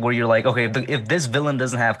you're like, okay, if this villain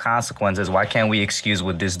doesn't have consequences, why can't we excuse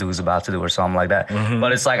what this dude's about to do or something like that? Mm-hmm.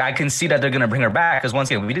 But it's like, I can see that they're going to bring her back because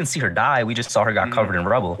once again, we didn't see her die. We just saw her got covered in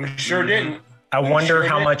rubble. We sure didn't. I wonder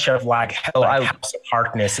how much of like House of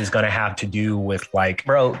Harkness is going to have to do with like,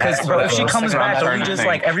 because if she comes back, are we just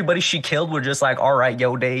like everybody she killed? We're just like, all right,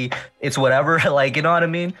 yo, it's whatever. Like, you know what I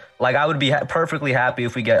mean? Like, I would be perfectly happy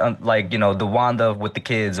if we get like, you know, the Wanda with the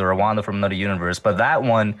kids or a Wanda from another universe. But that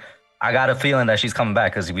one, I got a feeling that she's coming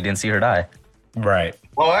back because we didn't see her die. Right.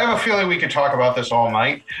 Well, I have a feeling we could talk about this all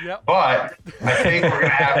night, but I think we're going to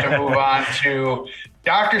have to move on to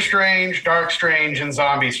Doctor Strange, Dark Strange, and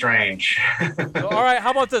Zombie Strange. So, all right, how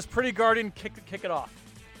about this? Pretty Guardian, kick it off.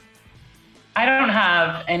 I don't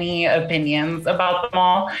have any opinions about them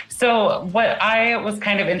all. So what I was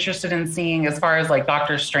kind of interested in seeing as far as like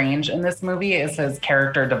Doctor Strange in this movie is his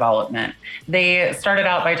character development. They started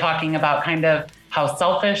out by talking about kind of how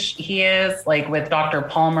selfish he is, like with Dr.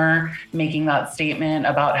 Palmer making that statement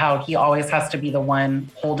about how he always has to be the one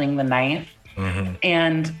holding the knife. Mm-hmm.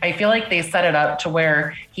 And I feel like they set it up to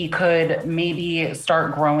where he could maybe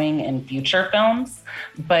start growing in future films,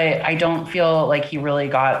 but I don't feel like he really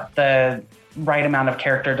got the right amount of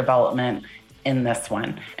character development in this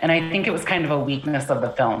one. And I think it was kind of a weakness of the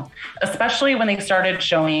film, especially when they started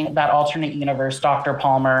showing that alternate universe Dr.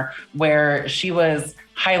 Palmer, where she was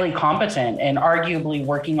highly competent and arguably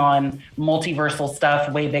working on multiversal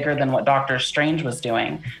stuff way bigger than what Doctor Strange was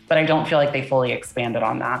doing. But I don't feel like they fully expanded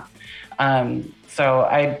on that. So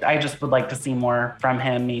I just would like to see more from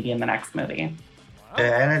him maybe in the next movie.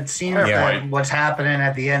 And it seems that what's happening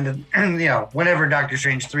at the end of, you know, whenever Doctor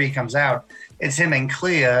Strange 3 comes out, it's him and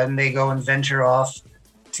Clea, and they go and venture off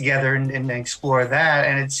together and explore that.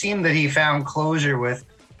 And it seemed that he found closure with,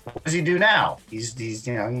 what does he do now? He's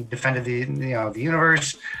you know, he defended the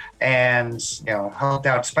universe and, you know, helped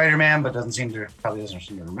out Spider-Man, but probably doesn't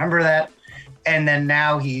seem to remember that. And then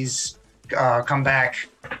now he's come back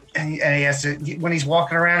and he has to, when he's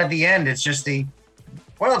walking around at the end, it's just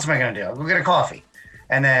what else am I going to do? I'll go get a coffee.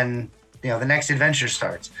 And then, you know, the next adventure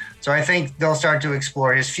starts. So I think they'll start to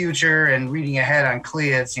explore his future, and reading ahead on Clea,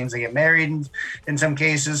 it seems they get married in some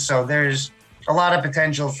cases. So there's a lot of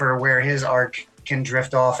potential for where his arc can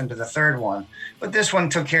drift off into the third one. But this one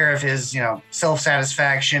took care of his, you know,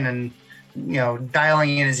 self-satisfaction and, you know,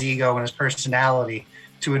 dialing in his ego and his personality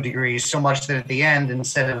to a degree, so much that at the end,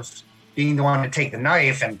 instead of being the one to take the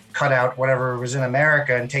knife and cut out whatever was in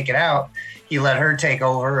America and take it out, he let her take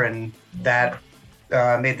over, and that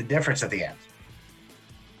made the difference at the end.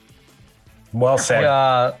 Well said.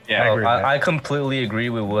 I completely agree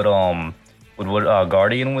with what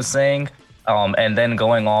Guardian was saying. And then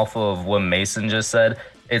going off of what Mason just said,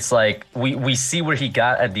 it's like we see where he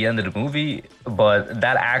got at the end of the movie, but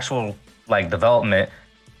that actual like development,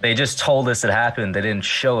 they just told us it happened. They didn't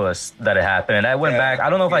show us that it happened. And I went back. I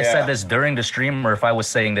don't know if I said this during the stream or if I was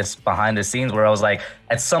saying this behind the scenes, where I was like,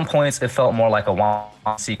 at some points it felt more like a Wanda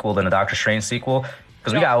sequel than a Doctor Strange sequel,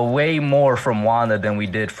 because we got way more from Wanda than we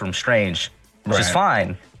did from Strange, which is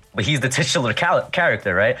fine. But he's the titular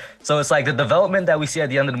character, right? So it's like the development that we see at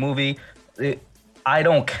the end of the movie, I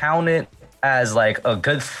don't count it as like a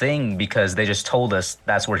good thing because they just told us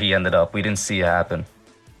that's where he ended up. We didn't see it happen.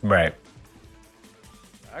 Right.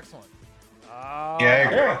 Excellent. I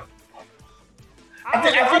agree.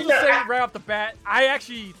 I'll just say right off the bat, I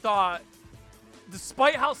actually thought,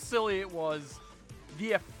 despite how silly it was,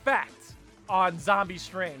 the effect on Zombie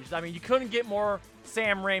Strange, I mean, you couldn't get more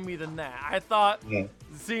Sam Raimi than that. I thought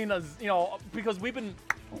seeing us, you know, because they've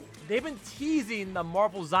been teasing the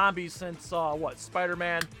Marvel Zombies since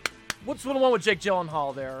Spider-Man. What's the one with Jake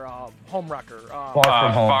Gyllenhaal there? Homewrecker.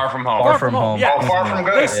 Far From Home. Yeah. Far From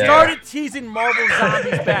Good. They started teasing Marvel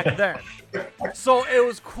Zombies back then. So it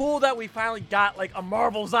was cool that we finally got like a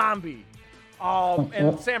Marvel Zombie.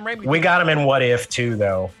 And Sam Raimi. We got him in What If too,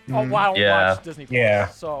 though. Oh, well, I don't watch Disney Plus. Yeah.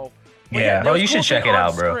 So. Yeah. Bro, you should check it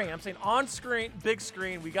out, bro. I'm saying on screen, big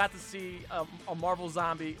screen, we got to see a Marvel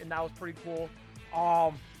Zombie, and that was pretty cool.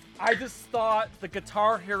 I just thought the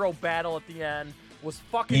Guitar Hero battle at the end was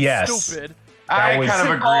fucking stupid. I kind of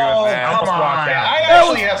agree with that. Come on. I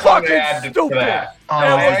actually have something to add to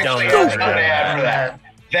that.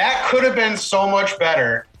 That could have been so much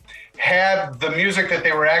better had the music that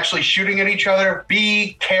they were actually shooting at each other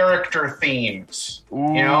be character themes. Ooh.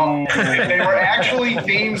 You know, if they were actually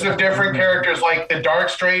themes of different characters, like the Dark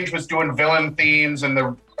Strange was doing villain themes and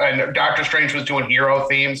Doctor Strange was doing hero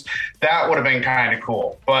themes, that would have been kind of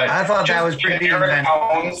cool. But I thought that was pretty Eric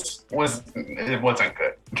Jones it wasn't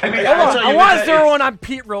good. I want to zero in on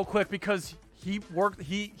Pete real quick because he's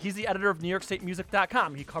the editor of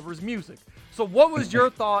NewYorkStateMusic.com. He covers music. So what was your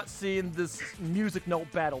thought seeing this music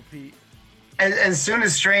note battle, Pete? As soon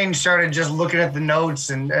as Strange started just looking at the notes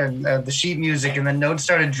and the sheet music and the notes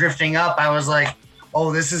started drifting up, I was like,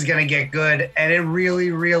 oh, this is going to get good. And it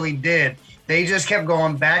really, really did. They just kept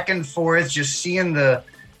going back and forth, just seeing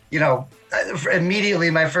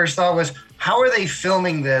immediately my first thought was, how are they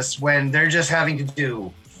filming this when they're just having to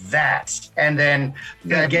do that? And then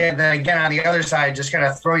again on the other side, just kind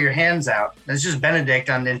of throw your hands out. It's just Benedict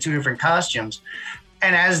in two different costumes.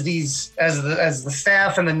 And as the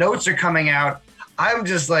staff and the notes are coming out, I'm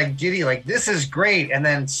just like giddy, like this is great. And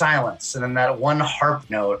then silence. And then that one harp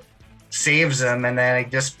note saves them. And then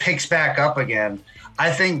it just picks back up again.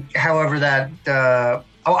 I think, however, that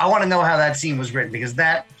I want to know how that scene was written because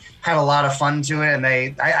that had a lot of fun to it. And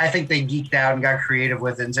I think they geeked out and got creative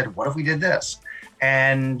with it and said, what if we did this?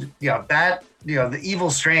 And the Evil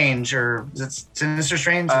Strange, or is it Sinister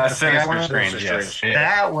Strange? Sinister Strange, yes.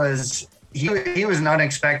 That was he was an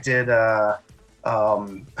unexpected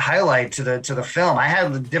highlight to the film. I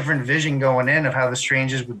had a different vision going in of how the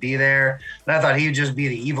Stranges would be there, and I thought he would just be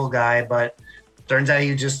the evil guy, but turns out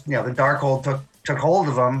he just the Darkhold took hold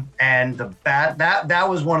of him, and that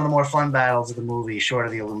was one of the more fun battles of the movie, short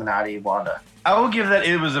of the Illuminati Wanda. I will give that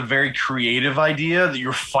it was a very creative idea that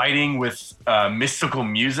you're fighting with mystical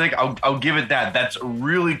music. I'll give it that. That's a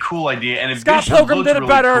really cool idea. And Scott Pilgrim did it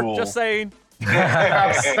better. Cool. Just saying.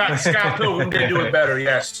 Scott Pilgrim did do it better.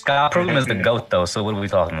 Yes. Scott Pilgrim is the GOAT, though. So what are we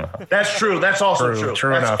talking about? That's true. That's also true.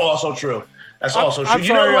 True That's enough. also true. That's also true. I'm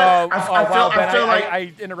sorry, I feel like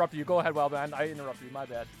I interrupted you. Go ahead, Wildman. I interrupted you. My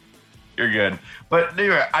bad. You're good. But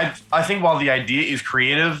anyway, I think while the idea is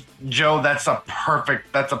creative, Joe, that would have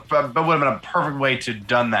been a perfect way to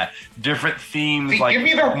done that. Different themes. See, give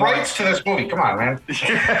me the rights to this movie. Come on, man.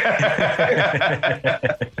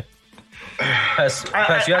 Pess,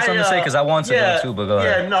 you have something to say? Because I want to go too, but go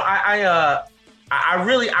ahead. Yeah, no, I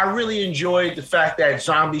really enjoyed the fact that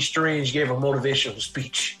Zombie Strange gave a motivational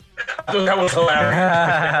speech. I thought that was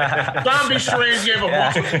hilarious. Zombie Strange gave a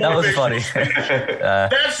that was funny.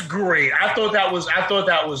 That's great. I thought that was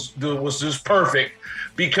just perfect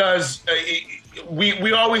because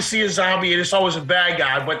we always see a zombie and it's always a bad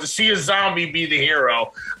guy, but to see a zombie be the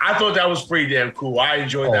hero, I thought that was pretty damn cool. I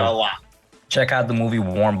enjoyed that a lot. Check out the movie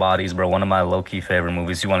Warm Bodies, bro. One of my low-key favorite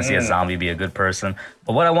movies. You want to see a zombie be a good person.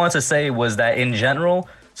 But what I wanted to say was that in general,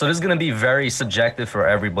 so this is going to be very subjective for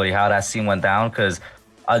everybody how that scene went down because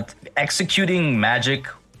executing magic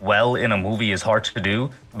well in a movie is hard to do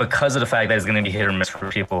because of the fact that it's going to be hit or miss for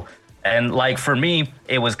people. And like for me,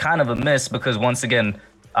 it was kind of a miss because once again,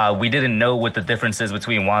 we didn't know what the difference is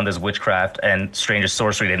between Wanda's witchcraft and Strange's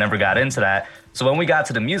sorcery. They never got into that. So when we got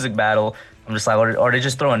to the music battle, I'm just like, are they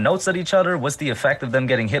just throwing notes at each other? What's the effect of them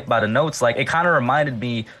getting hit by the notes? Like, it kind of reminded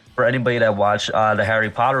me, for anybody that watched the Harry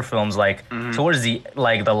Potter films, like towards the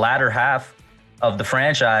latter half of the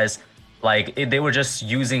franchise, they were just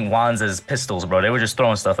using wands as pistols, bro. They were just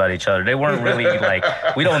throwing stuff at each other. They weren't really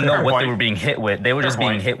we don't know what they were being hit with. They were just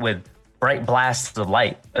being hit with bright blasts of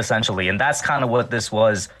light, essentially. And that's kind of what this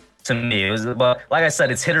was to me. But like I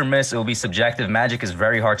said, it's hit or miss. It will be subjective. Magic is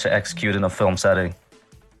very hard to execute in a film setting.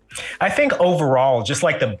 I think overall, just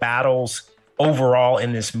like the battles overall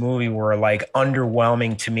in this movie were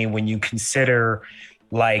underwhelming to me when you consider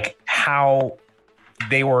how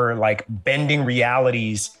they were bending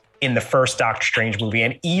realities in the first Doctor Strange movie,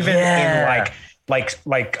 and even in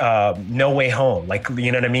No Way Home,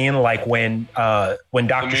 you know what I mean? When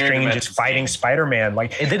Doctor Strange is fighting Spider-Man,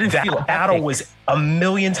 it didn't that feel battle epic. was a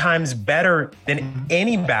million times better than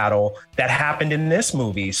any battle that happened in this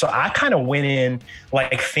movie. So I kind of went in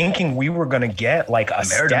thinking we were going to get a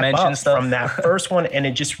step up from that first one, and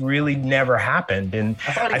it just really never happened. And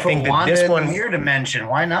I think that this one, Mirror Dimension,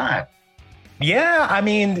 why not? Yeah, I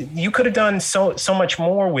mean, you could have done so much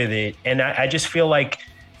more with it, and I just feel like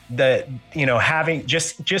having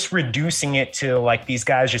just reducing it to like these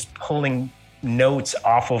guys just pulling notes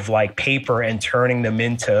off of like paper and turning them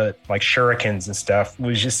into like shurikens and stuff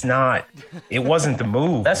was just not, it wasn't the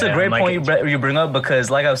move. That's man. a great Like, point you bring up,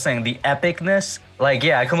 because like I was saying, the epicness, like,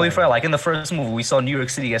 yeah, I completely forgot. Like in the first movie, we saw New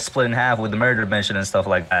York City get split in half with the murder dimension and stuff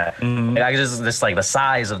like that. Mhm. Like, I just like the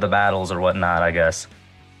size of the battles or whatnot, I guess.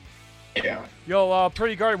 Yeah. Yo,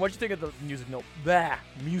 Pretty Guardian, what'd you think of the music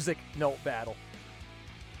note battle?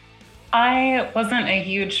 I wasn't a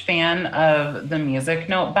huge fan of the music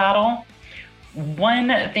note battle.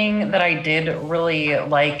 One thing that I did really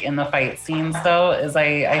like in the fight scenes, though, is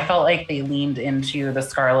I felt like they leaned into the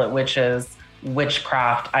Scarlet Witch's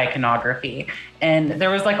witchcraft iconography. And there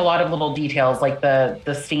was like a lot of little details, like the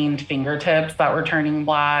stained fingertips that were turning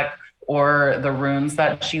black, or the runes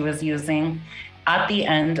that she was using. At the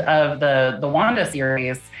end of the Wanda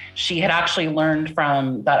series, she had actually learned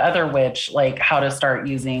from that other witch, like how to start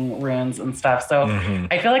using runes and stuff. So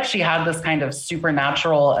I feel like she had this kind of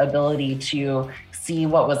supernatural ability to see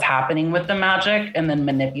what was happening with the magic and then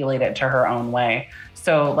manipulate it to her own way.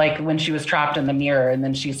 So like when she was trapped in the mirror and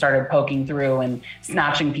then she started poking through and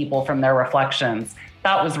snatching people from their reflections,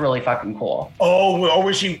 that was really fucking cool.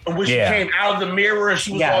 When she came out of the mirror and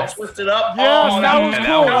she was all twisted up. Yes, that was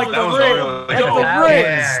cool. Like the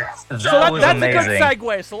ring. So that's amazing. a good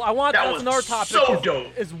segue. So I want that's another topic. So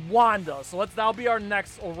dope. Is Wanda. So that'll be our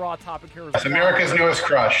next raw topic here. That's America's newest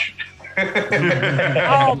crush.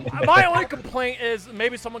 My only complaint is,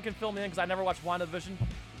 maybe someone can fill me in because I never watched WandaVision.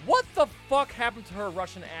 What the fuck happened to her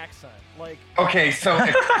Russian accent? Like, okay, so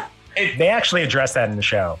they actually address that in the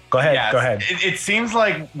show. Go ahead. Yes, go ahead. It seems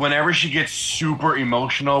like whenever she gets super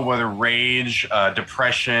emotional, whether rage,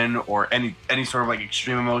 depression, or any sort of like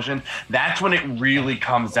extreme emotion, that's when it really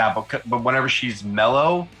comes out. But whenever she's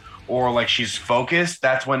mellow or like she's focused,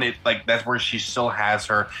 that's when that's where she still has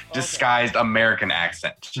her disguised American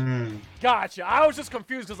accent. Gotcha. I was just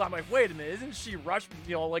confused because I'm like, wait a minute, isn't she Russian?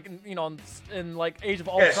 In like Age of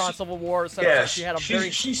Ultron, Civil War, so she had a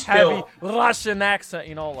very heavy Russian accent.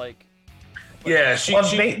 Yeah,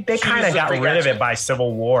 they kind of got rid of it by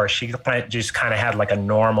Civil War. She just kind of had like a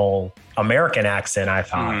normal American accent, I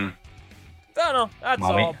thought. I don't know. That's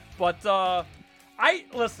all. But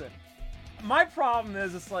listen. My problem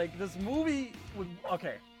is, it's like this movie would.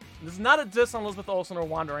 Okay, this is not a diss on Elizabeth Olsen or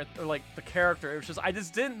Wanda or like the character. It was just I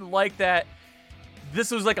just didn't like that. This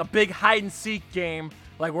was like a big hide and seek game.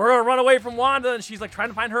 Like, we're gonna run away from Wanda, and she's like trying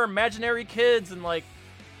to find her imaginary kids, and like,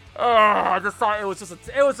 I just thought it was just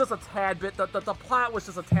a tad bit. The plot was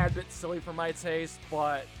just a tad bit silly for my taste,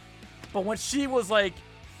 but when she was like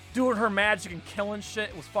doing her magic and killing shit,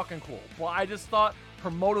 it was fucking cool. Well, I just thought her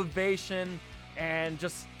motivation and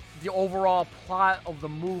just the overall plot of the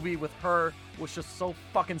movie with her was just so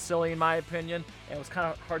fucking silly in my opinion, and it was kind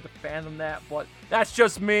of hard to fathom that, but that's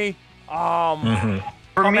just me. What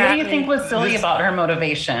do you think was silly about her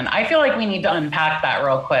motivation? I feel like we need to unpack that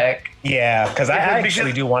real quick. Yeah, because I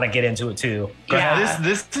actually do want to get into it too.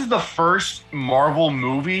 This is the first Marvel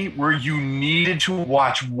movie where you needed to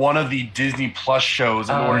watch one of the Disney Plus shows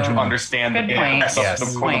in order to understand the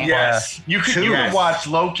point. Yes. You could watch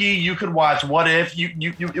Loki, you could watch What If.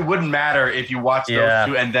 It wouldn't matter if you watched those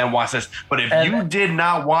two and then watch this. But if you did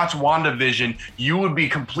not watch WandaVision, you would be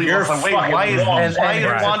completely like, wait, why is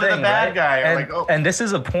Wanda the bad guy? And this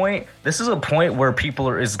is a point. This is a point where people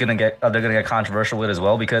are gonna get controversial with as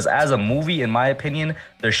well, because as a movie, in my opinion,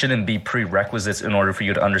 there shouldn't be prerequisites in order for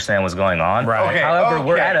you to understand what's going on. Right. However,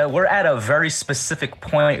 we're at a very specific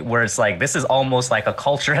point where it's like this is almost like a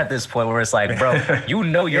culture at this point where it's like, bro, you're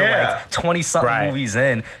like 20-something movies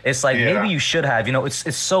in. It's like maybe you should have.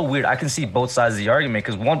 It's so weird. I can see both sides of the argument,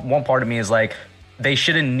 because one part of me is like, they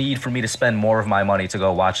shouldn't need for me to spend more of my money to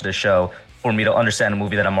go watch this show for me to understand a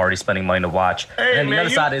movie that I'm already spending money to watch. Hey, and the other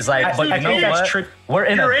side is like, but you know what? We're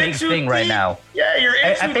in a big thing right now. Yeah, you're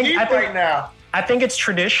in too deep right now. I think it's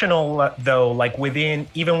traditional though, like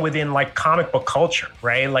even within like comic book culture,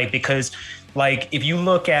 right? Like, because like if you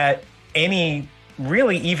look at any,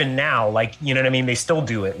 really even now, like, you know what I mean? They still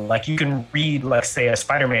do it. Like, you can read, like, say a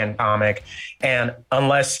Spider-Man comic, and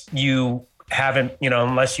unless you've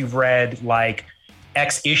read like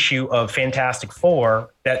X issue of Fantastic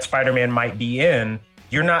Four that Spider-Man might be in,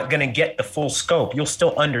 you're not going to get the full scope. You'll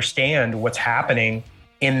still understand what's happening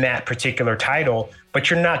in that particular title, but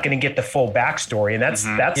you're not going to get the full backstory. And that's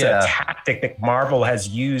a tactic that Marvel has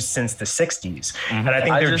used since the 60s. And I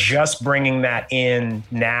think they're just bringing that in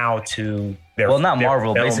now to their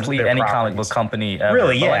Marvel, films, basically their any properties. comic book company ever.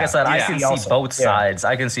 Really, but like I said, I can see also. both sides.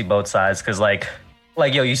 I can see both sides, because like,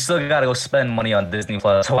 like, yo, you still gotta go spend money on Disney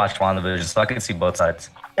Plus to watch WandaVision, so I can see both sides.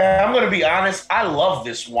 And I'm gonna be honest. I love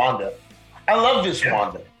this Wanda.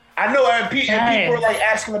 Wanda. I know, and people are like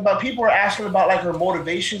asking about like her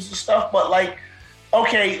motivations and stuff. But like,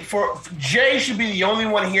 okay, for Jay should be the only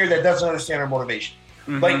one here that doesn't understand her motivation.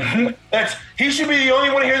 Like he should be the only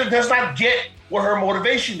one here that does not get what her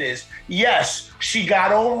motivation is. Yes, she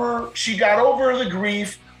got over the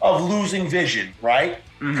grief of losing Vision, right?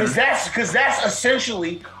 Because that's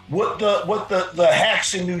essentially what the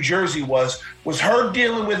hex in New Jersey was her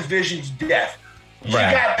dealing with Vision's death. She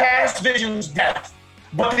got past Vision's death,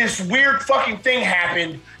 but this weird fucking thing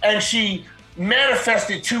happened, and she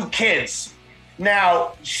manifested 2 kids.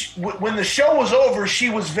 Now, when the show was over, she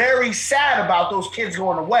was very sad about those kids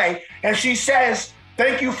going away, and she says,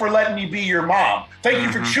 "Thank you for letting me be your mom. Thank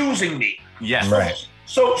you for choosing me." Yes. Right.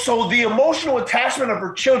 So the emotional attachment of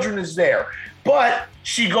her children is there, but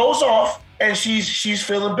she goes off and she's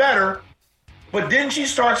feeling better, but then she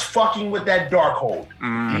starts fucking with that Darkhold.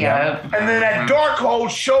 Yeah. And then that Darkhold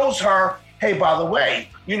shows her, hey, by the way,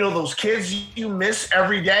 you know those kids you miss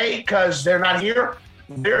every day because they're not here?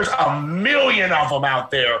 There's a million of them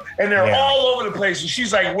out there, and they're all over the place. And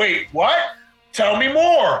she's like, wait, what? Tell me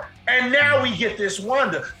more. And now we get this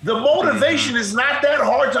Wanda. The motivation is not that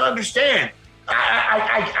hard to understand.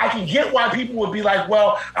 I can get why people would be like,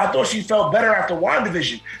 well, I thought she felt better after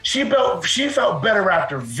WandaVision. She felt better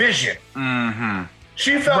after Vision.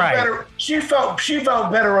 She felt better. She felt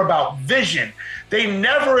better about Vision. They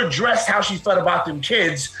never addressed how she felt about them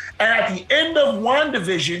kids. And at the end of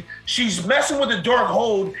WandaVision, she's messing with the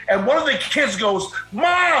Darkhold, and one of the kids goes,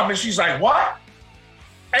 "Mom," and she's like, "What?"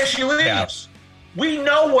 And she leaves. Yeah. We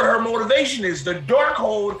know what her motivation is. The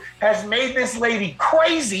Darkhold has made this lady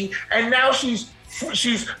crazy, and now she's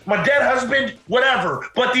my dead husband, whatever.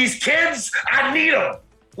 But these kids, I need them.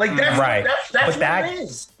 Like that's right. That's what it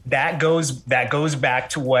is. That goes back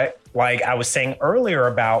to what like I was saying earlier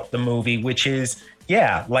about the movie, which is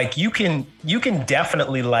like you can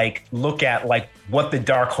definitely like look at like what the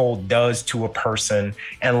Darkhold does to a person,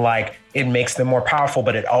 and like it makes them more powerful,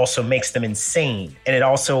 but it also makes them insane, and it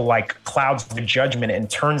also like clouds the judgment and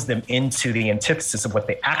turns them into the antithesis of what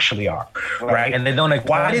they actually are, right? And they don't.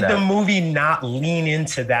 Why did the movie not lean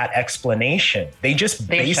into that explanation? They just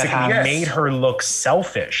basically made her look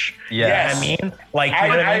selfish. Yeah, I mean, like you know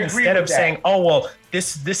what I mean? Instead of saying, "Oh well,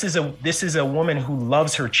 this is a woman who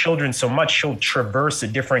loves her children so much she'll traverse a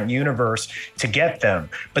different universe to get them,"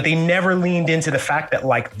 but they never leaned into the fact that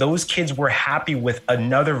like those kids were happy with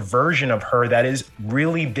another version of her that is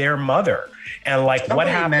really their mother, and like what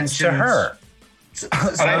happens to her.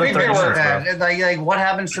 I think they were that. Like what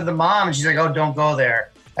happens to the mom? And she's like, "Oh, don't go there."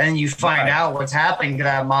 And then you find out what's happening to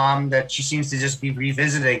that mom, that she seems to just be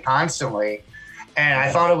revisiting constantly. And I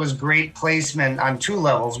thought it was great placement on 2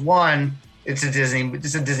 levels. One, it's a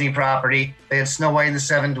Disney property. They had Snow White and the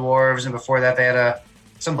Seven Dwarves, and before that they had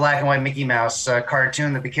some black and white Mickey Mouse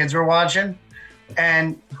cartoon that the kids were watching.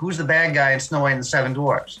 And who's the bad guy in Snow White and the Seven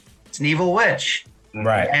Dwarfs? It's an evil witch.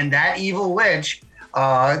 Right. And that evil witch,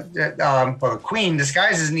 the queen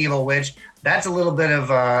disguised as an evil witch, that's a little bit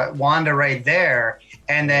of Wanda right there.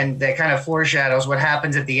 And then that kind of foreshadows what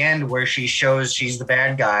happens at the end, where she shows she's the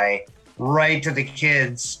bad guy right to the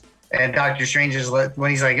kids. And Doctor Strange is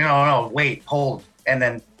when he's like, no, wait, hold. And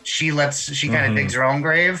then she kind of digs her own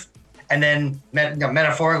grave. And then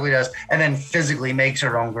metaphorically does, and then physically makes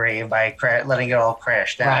her own grave by letting it all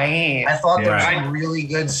crash down. Right. I thought there were some really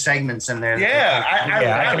good segments in there. Yeah,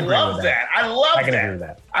 I love that. I love that. I can agree with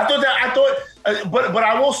that. I thought, but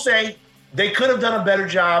I will say they could have done a better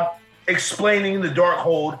job explaining the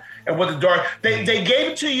Darkhold and what the Dark. They gave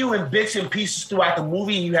it to you in bits and pieces throughout the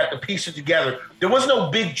movie, and you have to piece it together. There was no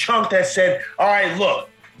big chunk that said, "All right, look,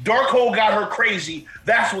 Darkhold got her crazy.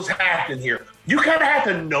 That's what's happening here." You kind of have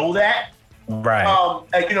to know that, right?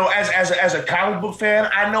 As a comic book fan,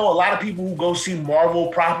 I know a lot of people who go see Marvel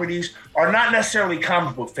properties are not necessarily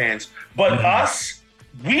comic book fans, but us,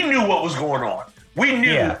 we knew what was going on. We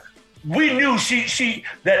knew. Yeah. We knew she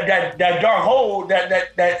that Darkhold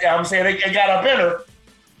that I'm saying it got up in her.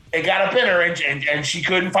 It got up in her, and she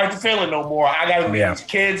couldn't fight the feeling no more. I got to get these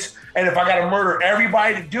kids, and if I got to murder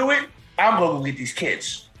everybody to do it, I'm going to get these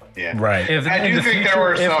kids. Yeah, right. I do think there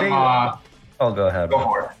were some. Oh, go ahead. Go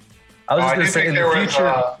for it. I was just going to say in the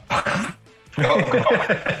future.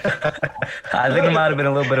 I think it might have been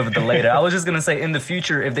a little bit of a delay there. I was just going to say in the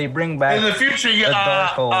future, if they bring back the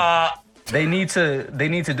Darkhold, they need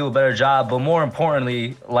to do a better job. But more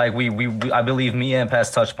importantly, like I believe me and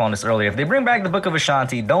Paz touched upon this earlier. If they bring back the Book of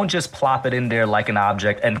Ashanti, don't just plop it in there like an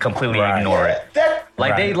object and completely ignore it.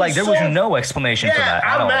 Like Right. there was no explanation for that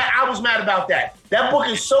at all. I was mad about that. That book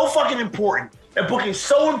is so fucking important. That book is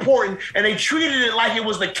so important, and they treated it like it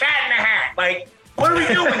was the Cat in the Hat. Like, what are we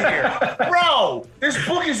doing here, bro? This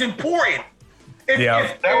book is important.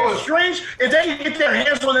 If that was strange, if they could get their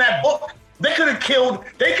hands on that book, they could have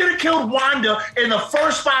killed Wanda in the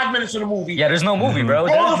first 5 minutes of the movie. Yeah, there's no movie, bro.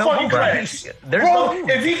 Roll the no fucking movie. credits. No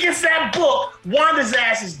movie. If he gets that book, Wanda's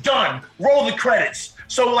ass is done. Roll the credits.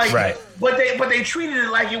 So like, but they treated it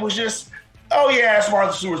like it was just, oh yeah, it's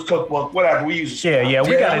Martha Stewart's cookbook. Whatever, we use it. Yeah,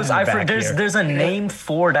 we got there's a name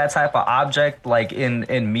for that type of object, like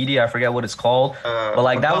in media. I forget what it's called, but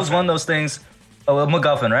like that was one of those things. Oh, a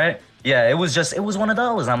MacGuffin, right? Yeah, it was one of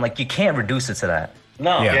those. I'm like, you can't reduce it to that.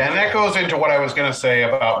 No. Yeah, and that goes into what I was going to say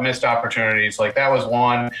about missed opportunities. Like, that was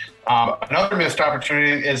one. Another missed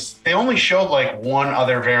opportunity is they only showed, like, one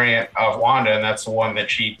other variant of Wanda, and that's the one that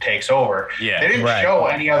she takes over. Yeah, they didn't show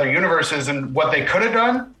any other universes, and what they could have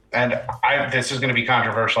done, and this is going to be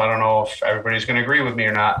controversial. I don't know if everybody's going to agree with me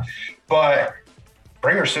or not, but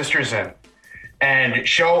bring her sisters in and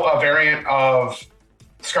show a variant of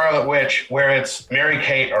Scarlet Witch where it's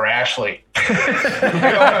Mary-Kate or Ashley. Whatever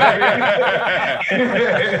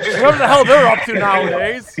the hell they're up to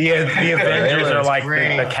nowadays. The Avengers are like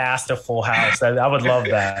the cast of Full House. I would love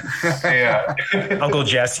that. Yeah. Uncle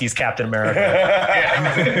Jesse's Captain America.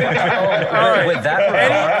 With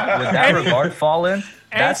that regard, Fallen.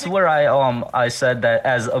 That's where I said that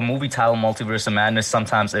as a movie title, Multiverse of Madness,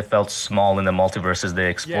 sometimes it felt small in the multiverses they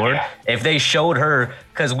explored. Yeah. If they showed her,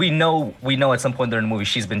 because we know at some point during the movie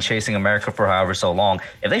she's been chasing America for however so long.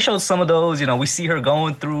 If they showed some of those, we see her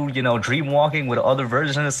going through, dream walking with other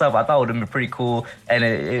versions and stuff, I thought it would have been pretty cool, and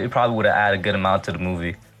it probably would have added a good amount to the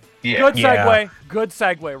movie. Yeah. Good segue. Good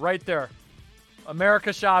segue right there.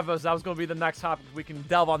 America Chavez, that was going to be the next topic. We can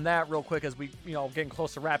delve on that real quick as we, getting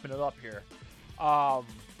close to wrapping it up here.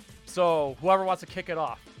 So whoever wants to kick it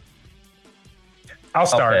off. I'll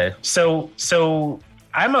start. Okay. So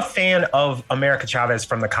I'm a fan of America Chavez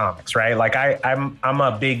from the comics, right? Like I'm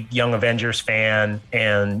a big Young Avengers fan,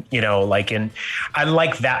 and I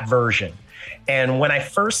like that version. And when I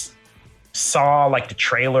first saw like the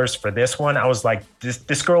trailers for this one, I was like,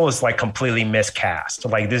 this girl is like completely miscast.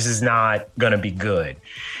 Like, this is not gonna be good.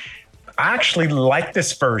 I actually like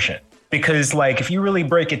this version. Because, like, if you really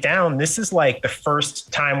break it down, this is, like, the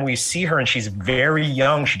first time we see her, and she's very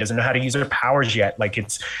young. She doesn't know how to use her powers yet. Like,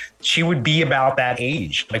 she would be about that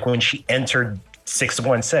age, like, when she entered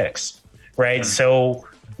 616, right? Mm-hmm. So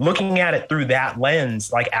looking at it through that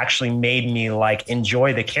lens, like, actually made me, like,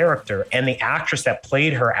 enjoy the character. And the actress that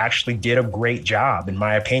played her actually did a great job, in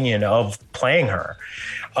my opinion, of playing her.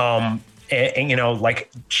 And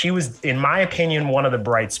like, she was, in my opinion, one of the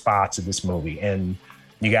bright spots of this movie. And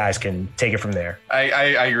you guys can take it from there. I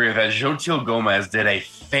agree with that. Jotiel Gomez did a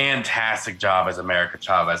fantastic job as America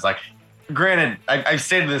Chavez. Like, granted, I've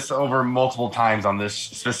said this over multiple times on this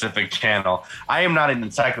specific channel. I am not an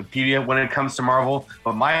encyclopedia when it comes to Marvel,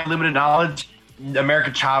 but my limited knowledge,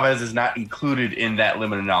 America Chavez is not included in that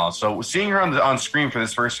limited knowledge. So seeing her on screen for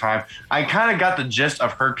this first time, I kind of got the gist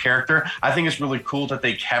of her character. I think it's really cool that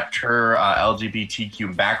they kept her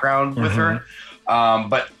LGBTQ background with her.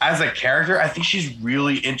 But as a character, I think she's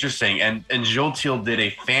really interesting, and Jotiel did a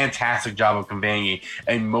fantastic job of conveying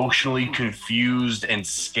an emotionally confused and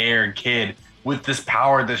scared kid with this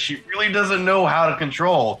power that she really doesn't know how to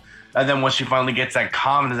control. And then when she finally gets that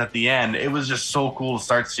confidence at the end, it was just so cool to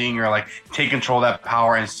start seeing her like take control of that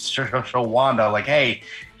power and show Wanda like, hey,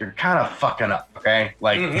 you're kind of fucking up, okay?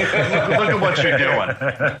 Like, look at what you're doing.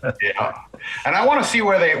 Yeah, and I want to see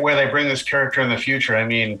where they bring this character in the future. I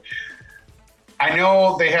mean, I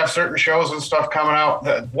know they have certain shows and stuff coming out.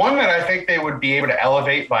 The one that I think they would be able to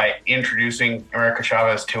elevate by introducing America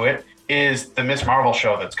Chavez to it is the Miss Marvel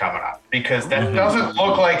show that's coming up, because that doesn't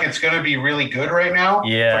look like it's going to be really good right now.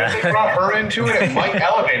 Yeah. But if they brought her into it, it might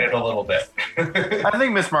elevate it a little bit. I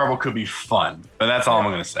think Miss Marvel could be fun, but that's all I'm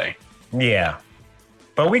going to say. Yeah.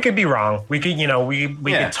 But we could be wrong. We could, we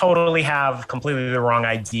could totally have completely the wrong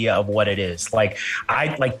idea of what it is. Like,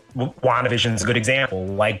 WandaVision's a good example.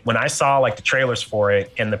 Like, when I saw like the trailers for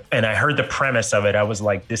it and I heard the premise of it, I was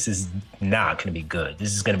like, this is not going to be good.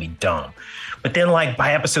 This is going to be dumb. But then, like,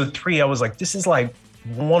 by episode 3, I was like, this is like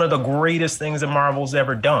one of the greatest things that Marvel's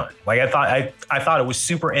ever done. Like, I thought it was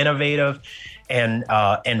super innovative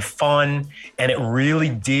and fun, and it really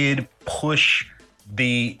did push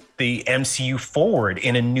the MCU forward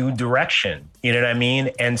in a new direction. You know what I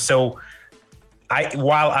mean? And so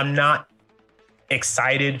while I'm not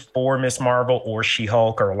excited for Miss Marvel or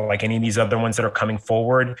She-Hulk or like any of these other ones that are coming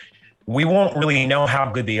forward, we won't really know how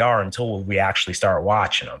good they are until we actually start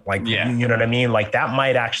watching them. Like, Yeah. you know what I mean? Like that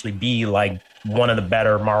might actually be like one of the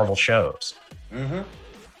better Marvel shows. Mm-hmm.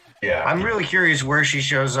 Yeah. I'm really curious where she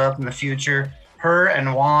shows up in the future. Her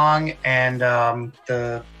and Wong and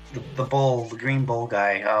the bull, the green bull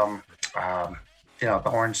guy. You know, the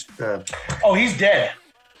orange. Oh, he's dead.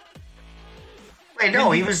 Wait,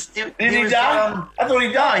 no, he was. Did he die? I thought he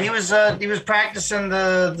No, died. he was practicing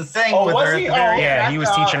the thing Oh, with was her. he? At the very Oh, end. Yeah, he was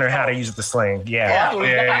that's, teaching her how to use the sling. I, Yeah. thought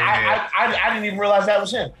he died. I didn't even realize that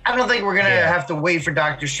was him. I don't think we're gonna Yeah. have to wait for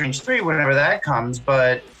Doctor Strange 3 whenever that comes,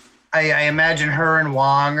 but I imagine her and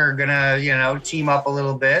Wong are gonna, you know, team up a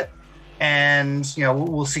little bit, and you know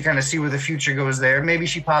we'll see where the future goes there. Maybe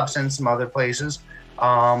she pops in some other places,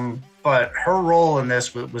 but her role in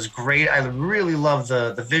this was great. I really love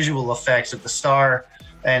the visual effects of the star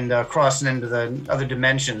and crossing into the other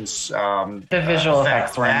dimensions. The visual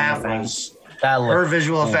effects were that amazing. was That her looked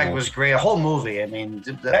visual effect cool. was great. A whole movie. I mean,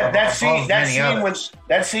 That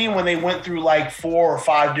scene when they went through like 4 or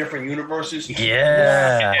 5 different universes.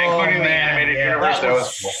 Yeah. Including the man, animated yeah. universe.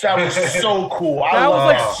 That was so cool. I That was love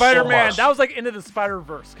like that Spider-Man. so that was like into the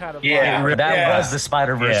Spider-Verse kind of. Yeah. vibe. That Yeah. was the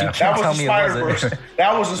Spider-Verse. Yeah. You That can't was tell the me Spider it Verse. wasn't.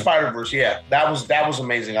 That was the Spider Verse. Yeah, that was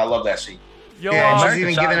amazing. I love that scene. Yo, Yeah, she's American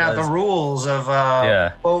even giving out Chavez. the rules of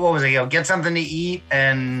what was it? You know, get something to eat,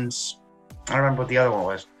 and I don't remember what the other one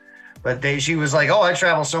was, but she was like, "Oh, I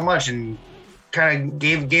travel so much," and kind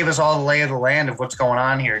of gave us all the lay of the land of what's going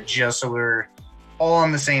on here, just so we're all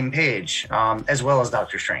on the same page, as well as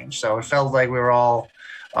Doctor Strange. So it felt like we were all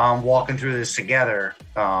walking through this together,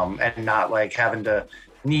 and not like having to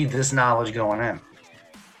need this knowledge going in.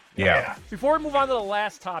 Yeah. Before we move on to the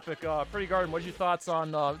last topic, Pretty Garden, what's your thoughts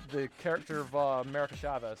on the character of America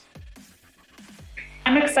Chavez?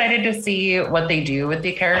 I'm excited to see what they do with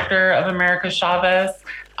the character of America Chavez.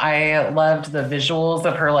 I loved the visuals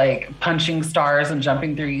of her like punching stars and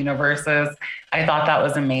jumping through universes. I thought that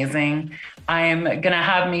was amazing. I'm going to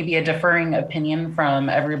have maybe a differing opinion from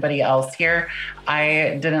everybody else here.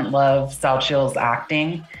 I didn't love Sauchiel's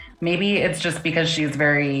acting. Maybe it's just because she's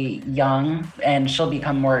very young and she'll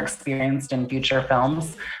become more experienced in future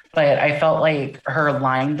films. But I felt like her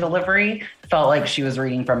line delivery felt like she was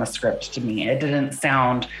reading from a script to me. It didn't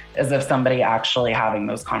sound as if somebody actually having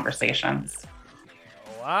those conversations.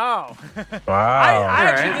 Wow. Wow. I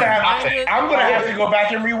actually I'm didn't gonna mind have it. to, I'm gonna have to go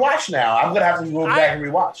back and rewatch now. I'm gonna have to go back and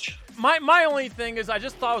rewatch. My only thing is I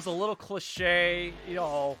just thought it was a little cliche, you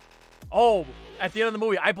know, oh, at the end of the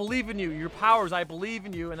movie, I believe in you, your powers, I believe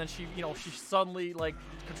in you, and then she, you know, she suddenly like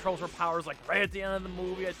controls her powers like right at the end of the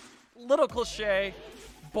movie. It's a little cliche,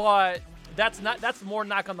 but that's more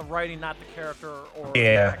knock on the writing, not the character or the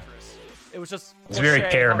actress. It was just It's very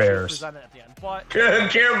cliche Care how she was Bears. presented at the end. But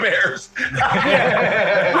Care Bears.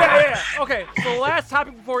 yeah. Okay, so last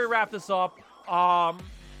topic before we wrap this up,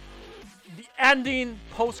 the ending,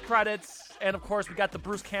 post credits, and of course we got the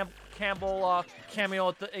Bruce Campbell cameo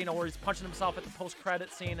at the, you know, where he's punching himself at the post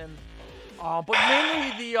credit scene, and but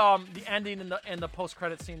mainly the ending and the post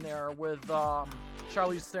credit scene there with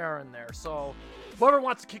Charlize Theron there. So whoever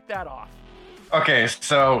wants to kick that off. Okay,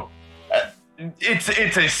 so it's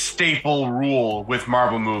a staple rule with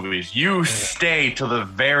Marvel movies. You stay till the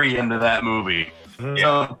very end of that movie.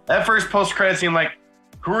 So that first post-credit scene, like,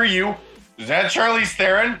 who are you? Is that Charlize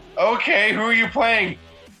Theron? Okay, who are you playing?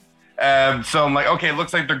 So I'm like, okay, it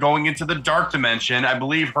looks like they're going into the dark dimension. I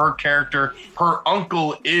believe her character, her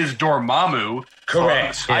uncle is Dormammu.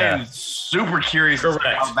 Correct. So I am super curious as to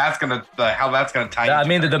how that's gonna tie. I into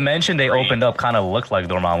mean, the dimension they opened up kind of looked like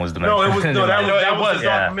Dormammu's dimension. No, it was that was the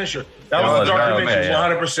Yeah. dark dimension. That was the dark dimension.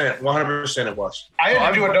 100%. It was. I had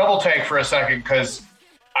to do a double take for a second because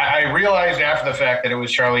I realized after the fact that it was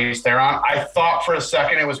Charlize Theron. I thought for a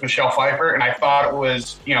second it was Michelle Pfeiffer, and I thought it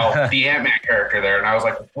was, you know, the Ant-Man character there. And I was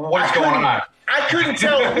like, what is going on? I couldn't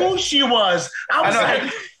tell who she was. I was like, who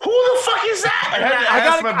the fuck is that? I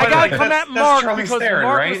got to come at Mark Charlize because Theron,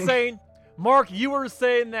 Mark right? was saying, Mark, you were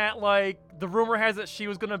saying that like the rumor has it she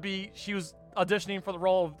was auditioning for the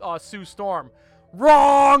role of Sue Storm.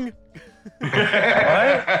 Wrong. What?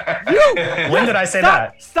 You. When did I say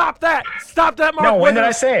that? Stop that, Mark. No, when did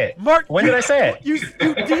I say it? Mark, When did I say it? You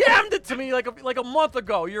DM'd it to me like a month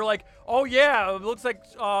ago. You're like, oh yeah, it looks like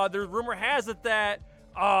the rumor has it that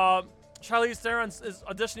Charlize Theron is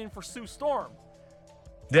auditioning for Sue Storm.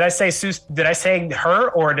 Did I say her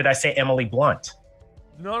or did I say Emily Blunt?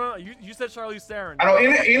 No, you said Charlize Theron. I know.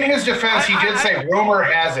 In his defense, he did say rumor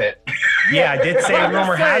has it. Yeah, I did say I'm just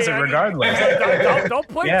rumor has it saying, regardless. Don't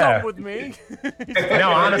play Yeah. dumb with me.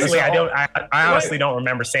 No, honestly, I don't. I honestly don't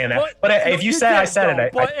remember saying that. But if you said I said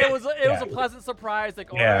it, But it was a pleasant surprise. Like,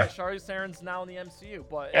 Yeah. all right, Charlize Theron's now in the MCU.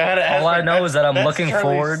 But All I know is that I'm That's looking Charlie's-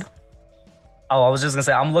 forward. Oh, I was just gonna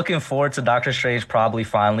say I'm looking forward to Doctor Strange probably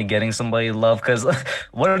finally getting somebody to love, because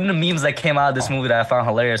one of the memes that came out of this movie that I found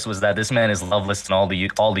hilarious was that this man is loveless in all the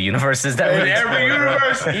universes that In we every explore, bro.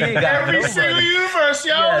 universe, He ain't got every nobody. single universe,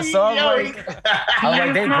 yo. Yeah, so I'm yo,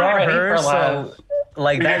 like they not brought ready her, for so love.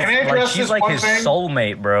 like Yeah, can I that's like address she's this like one his thing?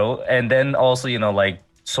 soulmate, bro. And then also, you know, like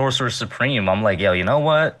Sorcerer Supreme. I'm like, yo, you know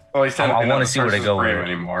what? Well, he said I not want the to see where they Sorcerer's go with Supreme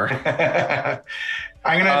it. anymore.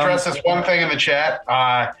 I'm going to address this one thing in the chat.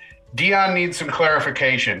 Dion needs some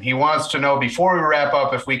clarification. He wants to know before we wrap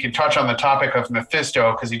up if we can touch on the topic of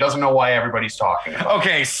Mephisto because he doesn't know why everybody's talking about it.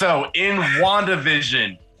 Okay, so in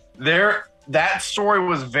WandaVision, that story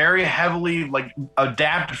was very heavily like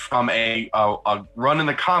adapted from a run in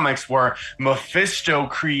the comics where Mephisto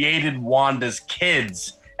created Wanda's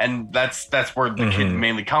kids, and that's where the kids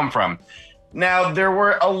mainly come from. Now there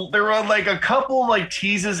were like a couple like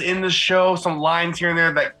teases in the show, some lines here and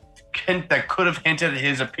there that could have hinted at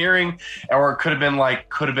his appearing, or it could have been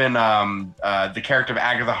the character of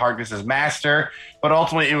Agatha Harkness's master, but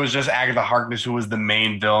ultimately it was just Agatha Harkness who was the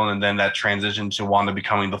main villain, and then that transitioned to Wanda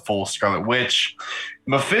becoming the full Scarlet Witch.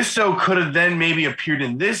 Mephisto could have then maybe appeared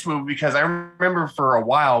in this movie, because I remember for a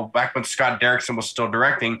while back when Scott Derrickson was still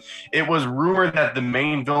directing, it was rumored that the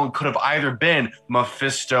main villain could have either been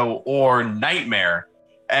Mephisto or Nightmare.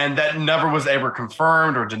 And that never was ever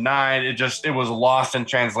confirmed or denied. It was lost in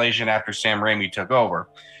translation after Sam Raimi took over.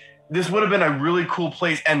 This would have been a really cool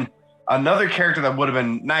place. And another character that would have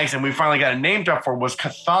been nice, and we finally got a name drop for, was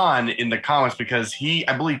Chthon in the comics, because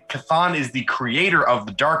I believe Chthon is the creator of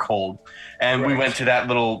the Darkhold. And we went to that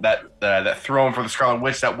little that throne for the Scarlet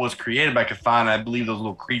Witch that was created by Chthon. And I believe those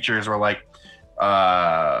little creatures were like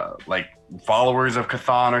followers of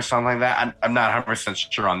Chthon or something like that. I'm not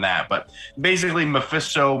 100% sure on that, but basically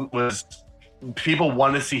Mephisto people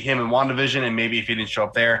wanted to see him in WandaVision, and maybe if he didn't show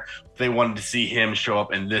up there, they wanted to see him show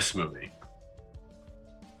up in this movie.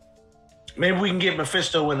 Maybe we can get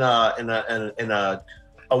Mephisto in a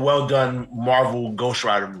well done Marvel Ghost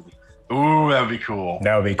Rider movie. Ooh, that would be cool.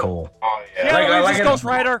 That would be cool. Oh, yeah. Yeah, Like like Ghost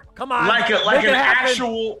Rider. Come on, Like Make an it happen.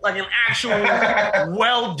 actual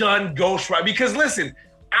well done Ghost Rider. Because listen,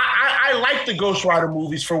 I like the Ghost Rider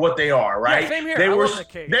movies for what they are, right? Yeah, same here. They I were love Nick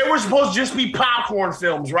Cage. they were supposed to just be popcorn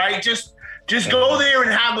films, right? Just go there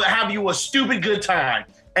and have you a stupid good time.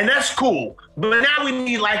 And that's cool. But now we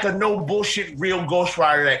need like a no bullshit real Ghost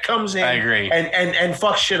Rider that comes in I agree. and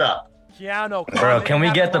fucks shit up. Keanu, come Bro, on, can we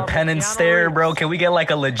make it get the happen, pen and Keanu stare, Reeves. bro? Can we get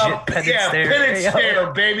like a legit pen and stare? Pen and Yo.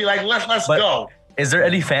 stare, baby. Like let's But- go. Is there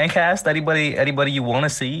any fan cast? Anybody you want to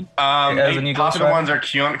see? As a new Ghost Possible Rider? ones are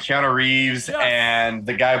Keanu Reeves Yes. and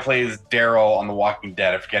the guy who plays Daryl on The Walking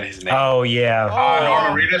Dead. I forget his name. Oh yeah.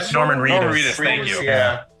 Norman Reedus? Norman Reedus. Norman Reedus, thank you.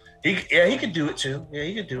 Yeah. He could do it too. Yeah,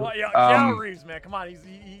 he could do Well, it. yeah, Um, Keanu Reeves, man, come on,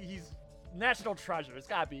 he's national treasure. It's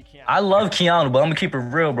gotta be Keanu. I love Keanu, but I'm gonna keep it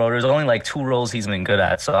real, bro. There's only like 2 roles he's been good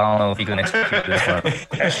at, so I don't know if he can execute this one.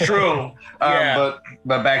 That's true. Yeah.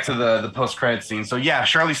 But back to the post-credit scene. So yeah,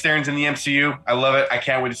 Charlize Theron's in the MCU. I love it. I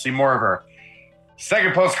can't wait to see more of her.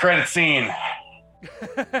 Second post-credit scene.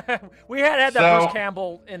 we had that So, Bruce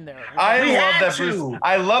Campbell in there.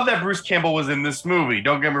 I love that Bruce Campbell was in this movie.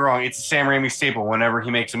 Don't get me wrong; it's a Sam Raimi staple. Whenever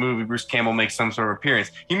he makes a movie, Bruce Campbell makes some sort of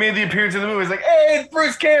appearance. He made the appearance in the movie. It's like, hey, it's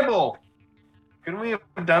Bruce Campbell. Couldn't we have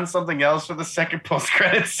done something else for the second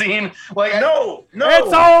post-credit scene? Like, no. It's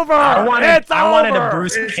over. I wanted a over.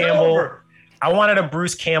 Bruce It's Campbell. over. I wanted a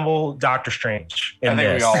Bruce Campbell Doctor Strange in I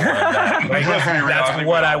think this. we all wanted that. Like, that's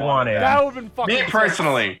what I wanted. That would have been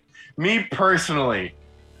fucking. Me personally,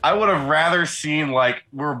 I would have rather seen like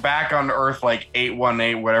we're back on Earth, like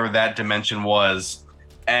 818, whatever that dimension was,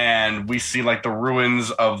 and we see like the ruins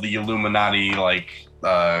of the Illuminati, like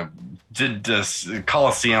did this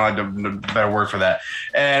Colosseum, like the better word for that,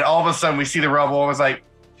 and all of a sudden we see the rubble. I was like,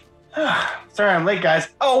 sorry, I'm late, guys.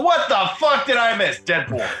 Oh, what the fuck did I miss?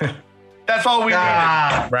 Deadpool. That's all we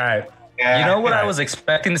needed. Right. You know what I Right. was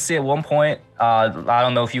expecting to see at one point? I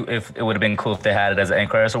don't know if it would have been cool if they had it as an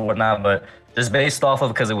end credits or whatnot, but just based off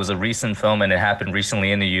of because it was a recent film and it happened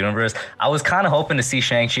recently in the universe, I was kind of hoping to see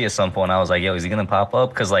Shang-Chi at some point. I was like, yo, is he gonna pop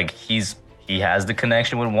up? Because like he has the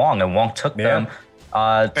connection with Wong, and Wong took them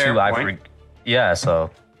Fair to point.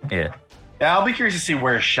 so yeah. Yeah, I'll be curious to see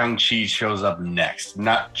where Shang-Chi shows up next.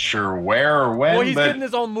 Not sure where or when, Well, he's but getting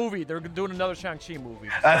his own movie. They're doing another Shang-Chi movie.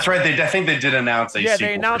 that's right. I think they did announce a Yeah, sequel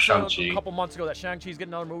they announced for a Shang-Chi. couple months ago that Shang-Chi's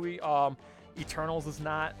getting another movie. Eternals is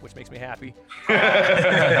not, which makes me happy. Fuck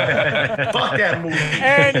that movie.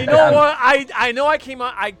 And you know what? I know I came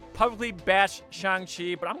out, I publicly bashed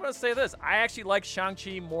Shang-Chi, but I'm going to say this. I actually like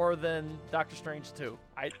Shang-Chi more than Doctor Strange 2.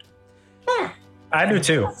 I do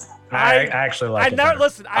too. I actually like it.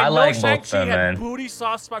 Listen, I know like both Shang-Chi them, had man. booty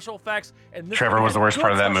sauce special effects, and this Trevor one was the had worst good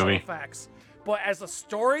part of that special movie. effects. But as a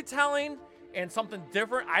storytelling and something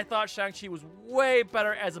different, I thought Shang-Chi was way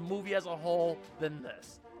better as a movie as a whole than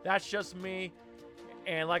this. That's just me.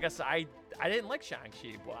 And like I said, I didn't like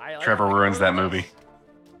Shang-Chi, but Trevor ruins that movie.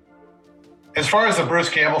 As far as the Bruce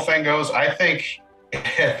Campbell thing goes, I think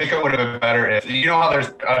it would have been better if, you know how there's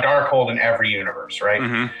a Darkhold in every universe, right?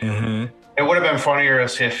 Mm-hmm. Mm-hmm. It would have been funnier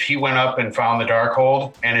as if he went up and found the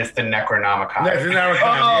Darkhold and it's the Necronomicon.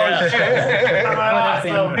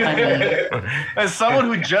 As someone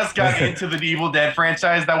who just got into the Evil Dead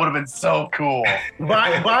franchise, that would have been so cool.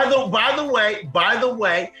 By the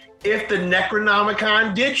way, if the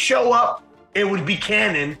Necronomicon did show up, it would be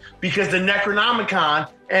canon because the Necronomicon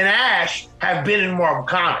and Ash have been in Marvel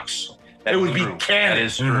Comics. It would be canon. That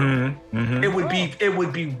is true. Mm-hmm. Mm-hmm. It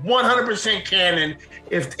would be 100% canon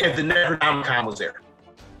if the Necronomicon was there.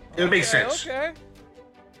 It would make sense. Okay.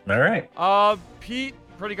 All right. Pete,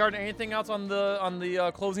 Pretty Garden, anything else on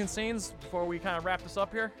the closing scenes before we kind of wrap this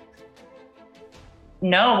up here?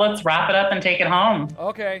 No, let's wrap it up and take it home.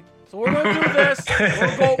 Okay. So we're gonna do this.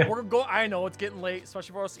 We're gonna go. I know it's getting late,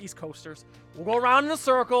 especially for us East Coasters. We'll go around in a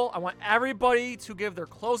circle. I want everybody to give their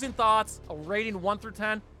closing thoughts, a rating 1 through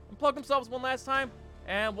 10, and plug themselves one last time.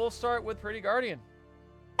 And we'll start with Pretty Guardian.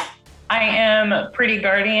 I am Pretty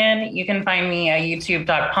Guardian. You can find me at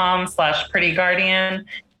youtube.com/Pretty Guardian.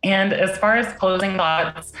 And as far as closing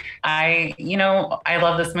thoughts, I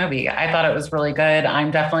love this movie. I thought it was really good. I'm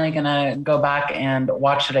definitely going to go back and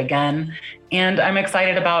watch it again. And I'm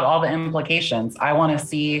excited about all the implications. I want to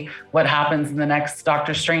see what happens in the next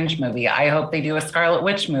Doctor Strange movie. I hope they do a Scarlet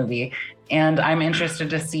Witch movie. And I'm interested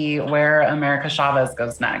to see where America Chavez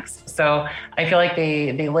goes next. So I feel like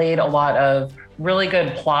they laid a lot of really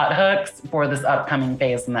good plot hooks for this upcoming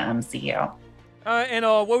phase in the MCU. And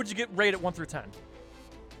what would you rate it 1 through 10?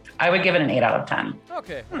 I would give it an 8 out of 10.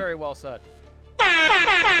 Okay, very well said.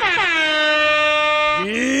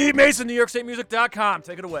 Mason, NewYorkStateMusic.com.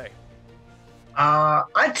 Take it away.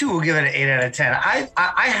 I too will give it an 8 out of 10.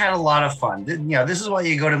 I had a lot of fun. This is why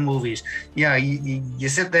you go to movies. You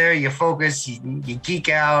sit there, you focus, you geek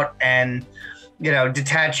out, and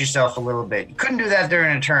detach yourself a little bit. You couldn't do that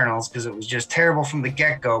during Eternals because it was just terrible from the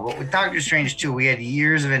get-go. But with Doctor Strange 2, we had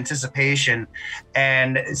years of anticipation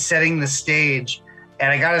and setting the stage.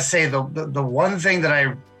 And I gotta say, the one thing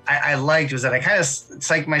that I liked was that I kind of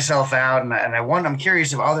psyched myself out, and I'm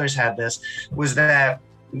curious if others had this, was that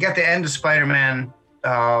we got the end of Spider-Man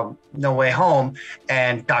No Way Home,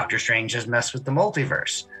 and Doctor Strange has messed with the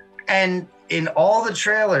multiverse. And in all the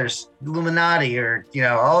trailers, Illuminati, or you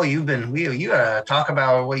gotta talk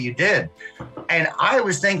about what you did. And I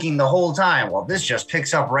was thinking the whole time, well, this just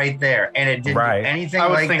picks up right there, and it didn't do anything like that. I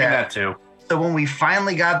was thinking that too. So when we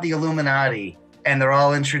finally got the Illuminati, and they're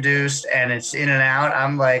all introduced and it's in and out,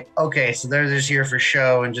 I'm like, okay, so they're just here for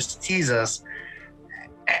show and just to tease us.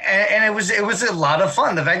 And it was a lot of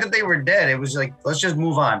fun. The fact that they were dead, it was like, let's just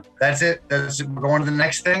move on. That's it. We're going to the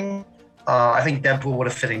next thing. I think Deadpool would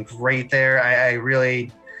have fit in great there.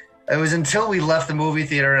 It was until we left the movie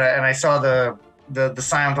theater and I saw the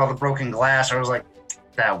sign with all the broken glass, I was like,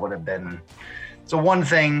 that would have been, so one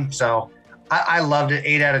thing. So I loved it,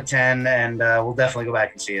 8 out of 10, and we'll definitely go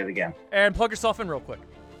back and see it again. And plug yourself in real quick.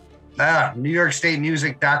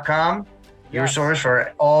 NewYorkStateMusic.com, your source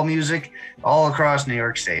for all music all across New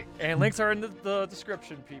York State. And links are in the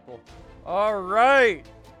description, people. All right.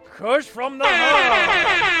 Kush from the heart.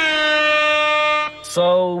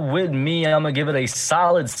 So with me, I'm going to give it a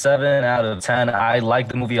solid 7 out of 10. I liked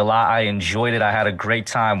the movie a lot. I enjoyed it. I had a great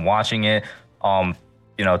time watching it.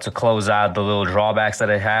 To close out the little drawbacks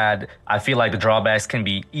that it had, I feel like the drawbacks can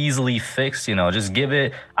be easily fixed. Just give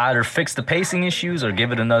it, either fix the pacing issues or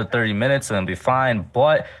give it another 30 minutes and it'll be fine.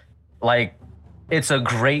 But it's a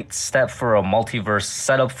great step for a multiverse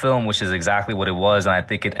setup film, which is exactly what it was. And I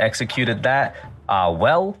think it executed that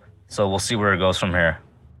well. So we'll see where it goes from here.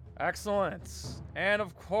 Excellent. And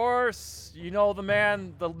of course, the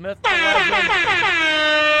man, the myth, the legend,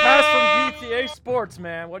 Pass from GTA Sports,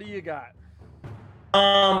 man. What do you got?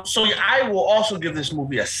 So I will also give this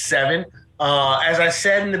movie a 7. As I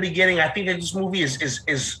said in the beginning, I think that this movie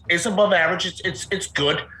is above average. It's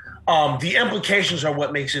good. The implications are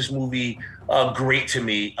what makes this movie great to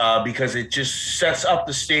me because it just sets up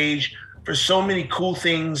the stage for so many cool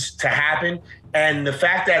things to happen And the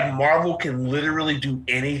fact that Marvel can literally do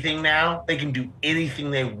anything now, they can do anything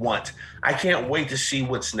they want. I can't wait to see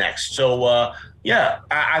what's next. So,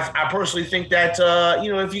 I personally think that,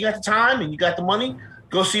 if you got the time and you got the money,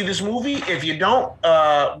 go see this movie. If you don't,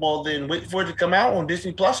 well, then wait for it to come out on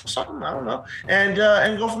Disney Plus or something. I don't know. And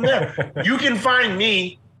go from there. You can find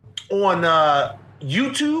me on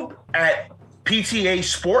YouTube at PTA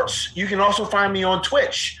Sports. You can also find me on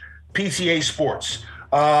Twitch, PTA Sports.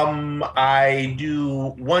 I do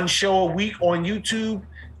one show a week on YouTube,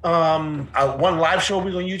 one live show a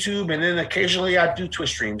week on YouTube, and then occasionally I do Twitch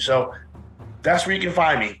streams. So that's where you can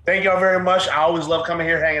find me. Thank y'all very much. I always love coming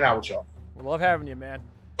here, hanging out with y'all. We love having you, man.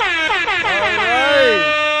 All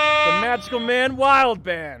right. The Magical Man Wild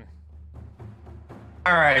Band.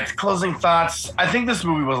 All right, closing thoughts. I think this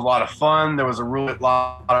movie was a lot of fun. There was a really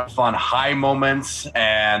lot of fun high moments,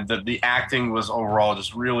 and the acting was overall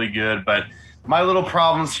just really good. But my little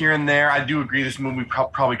problems here and there, I do agree this movie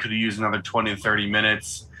probably could have used another 20 to 30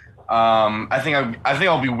 minutes. I think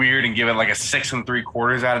I'll be weird and give it like a 6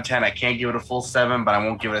 3/4 out of 10. I can't give it a full 7, but I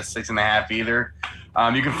won't give it a 6.5 either.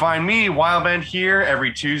 You can find me, Wildband, here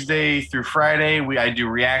every Tuesday through Friday. I do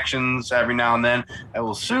reactions every now and then. I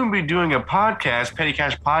will soon be doing a podcast, Petty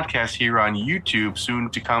Cash Podcast, here on YouTube, soon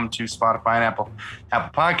to come to Spotify and Apple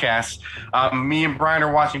Podcasts. Me and Brian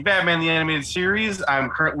are watching Batman the Animated Series.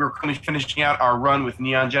 We're currently finishing out our run with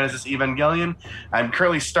Neon Genesis Evangelion. I'm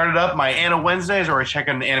currently started up my Anna Wednesdays, or I check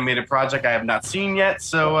out an animated project I have not seen yet.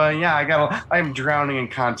 So I'm drowning in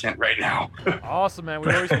content right now. Awesome, man.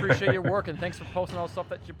 We always appreciate your work, and thanks for posting all the stuff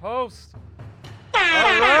that you post. All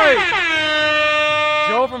right.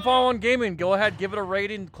 Joe from Fall One Gaming, go ahead, give it a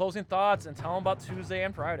rating, closing thoughts, and tell them about Tuesday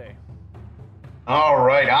and Friday. All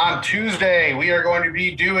right. On Tuesday, we are going to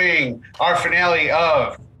be doing our finale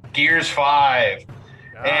of Gears 5.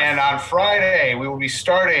 And on Friday, we will be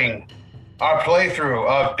starting our playthrough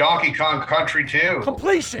of Donkey Kong Country 2.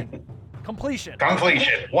 Completion.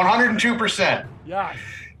 102%. Yeah.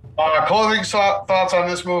 Closing thoughts on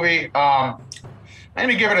this movie. I'm going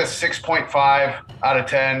to give it a 6.5 out of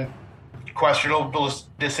 10. Questionable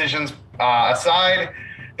decisions aside,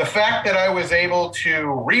 the fact that I was able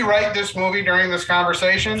to rewrite this movie during this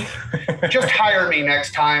conversation, just hire me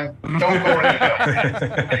next time. Don't go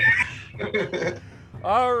to the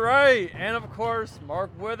All right. And, of course,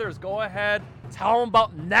 Mark Withers, go ahead. Tell them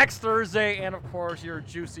about next Thursday and, of course, your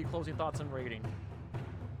juicy closing thoughts and rating.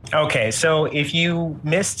 Okay, so if you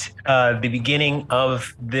missed the beginning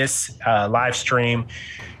of this live stream,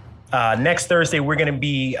 next Thursday we're going to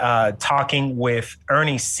be talking with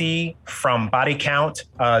Ernie C. from Body Count.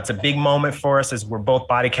 It's a big moment for us as we're both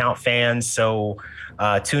Body Count fans, so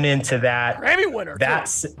tune into that. Grammy winner.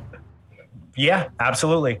 Yeah,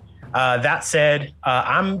 absolutely. That said,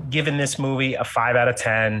 I'm giving this movie a 5 out of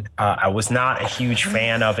 10. I was not a huge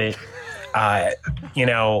fan of it. A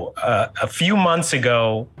few months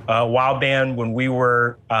ago, Wild Band, when we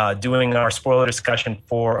were doing our spoiler discussion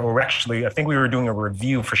I think we were doing a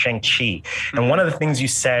review for Shang-Chi. And one of the things you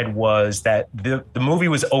said was that the movie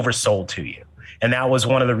was oversold to you. And that was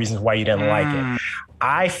one of the reasons why you didn't like it.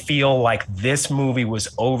 I feel like this movie was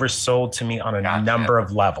oversold to me on a number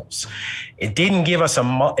of levels. It didn't give us a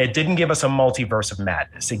multiverse of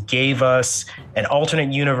madness. It gave us an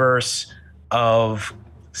alternate universe of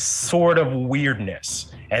sort of weirdness,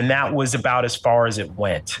 and that was about as far as it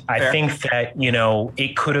went. I think that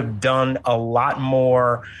it could have done a lot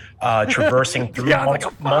more traversing through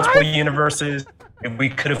multiple universes. We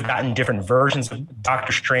could have gotten different versions of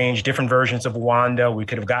Doctor Strange, different versions of Wanda. We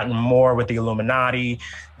could have gotten more with the Illuminati.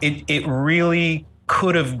 It really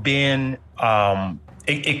could have been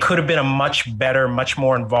it could have been a much better, much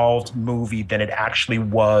more involved movie than it actually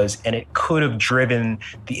was. And it could have driven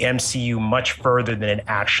the MCU much further than it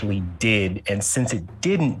actually did. And since it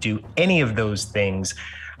didn't do any of those things,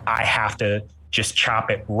 I have to just chop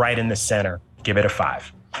it right in the center, give it a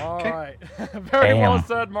 5. All right. Very well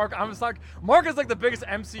said, Mark. Mark is like the biggest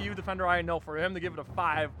MCU defender I know. For him to give it a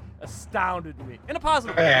 5 astounded me in a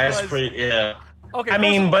positive way. Yeah, that's pretty, yeah. Okay. I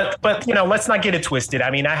mean, but let's not get it twisted.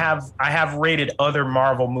 I mean, I have rated other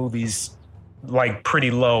Marvel movies like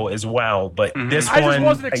pretty low as well, but this one, I just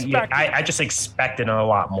wasn't expecting. I just expected a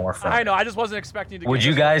lot more from I know. I just wasn't expecting to. Would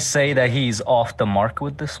you guys say that he's off the mark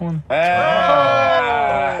with this one? All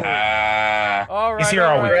right. He's here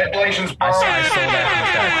all week. Congratulations, Paul.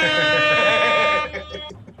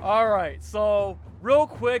 All right. So real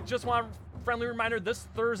quick, just want to friendly reminder, this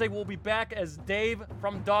Thursday we'll be back as Dave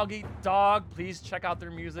from Dog Eat Dog. Please check out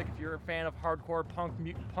their music if you're a fan of hardcore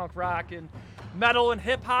punk rock and metal and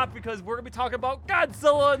hip-hop, because we're going to be talking about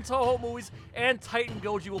Godzilla and Toho movies, and Titan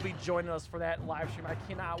Goji will be joining us for that live stream. I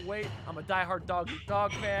cannot wait. I'm a diehard Dog Eat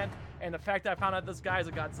Dog fan, and the fact that I found out this guy is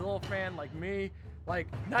a Godzilla fan like me, like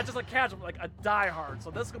not just a casual, but like a diehard. So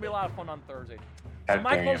this is going to be a lot of fun on Thursday. So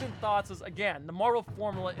my closing thoughts is, again, the Marvel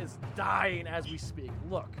formula is dying as we speak.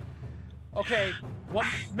 Look, okay, what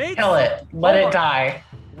made... Kill it. Let it die.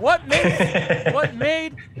 What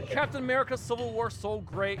made Captain America Civil War so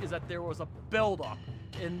great is that there was a build-up,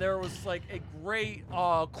 and there was like a great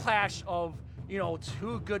clash of, you know,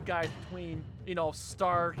 two good guys between, you know,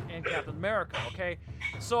 Stark and Captain America, okay?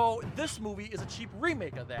 So this movie is a cheap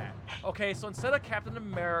remake of that, okay? So instead of Captain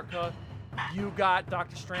America, you got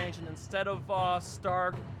Doctor Strange, and instead of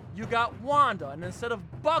Stark, you got Wanda, and instead of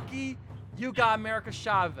Bucky, you got America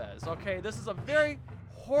Chavez, okay? This is a very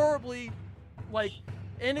horribly, like,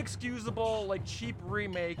 inexcusable, like, cheap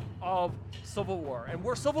remake of Civil War, and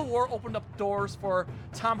where Civil War opened up doors for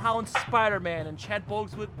Tom Holland's Spider-Man and Chad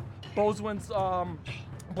Boseman's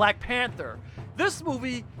Black Panther. This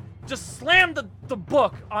movie just slammed the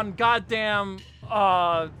book on goddamn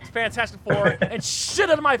Fantastic Four and shit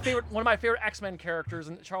out of one of my favorite X-Men characters,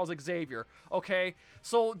 and Charles Xavier. Okay,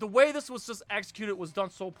 so the way this was just executed was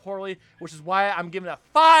done so poorly, which is why I'm giving it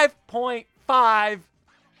a 5.5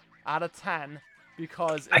 out of 10.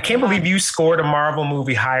 Because I can't believe you scored a Marvel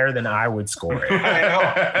movie higher than I would score it. I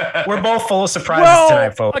know. We're both full of surprises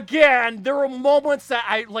tonight, folks. Again, there were moments that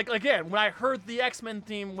I like. Again, when I heard the X-Men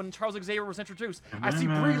theme when Charles Xavier was introduced, I see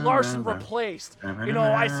Brie Larson replaced. You know,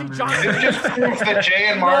 I see John. It just proves the Jay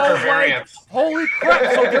and Mark are variants. Holy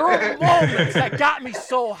crap! So there were moments that got me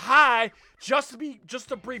so high just to be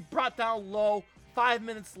brought down low 5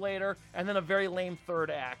 minutes later, and then a very lame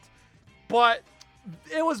third act. But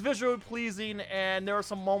it was visually pleasing, and there were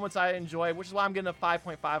some moments I enjoyed, which is why I'm getting a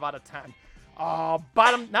 5.5 out of 10.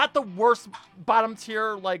 Bottom, not the worst bottom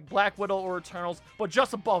tier like Black Widow or Eternals, but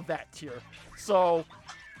just above that tier. So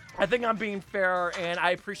I think I'm being fair, and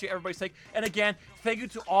I appreciate everybody's take. And again, thank you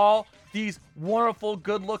to all these wonderful,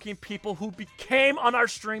 good-looking people who came on our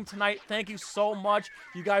stream tonight. Thank you so much.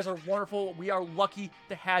 You guys are wonderful. We are lucky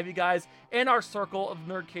to have you guys in our circle of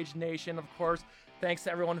Nerd Cage Nation, of course. Thanks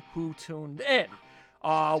to everyone who tuned in.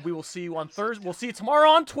 We will see you on Thursday. We'll see you tomorrow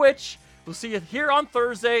on Twitch. We'll see you here on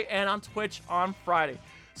Thursday and on Twitch on Friday.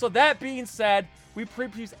 So that being said, we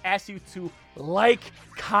please ask you to like,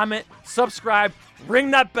 comment, subscribe, ring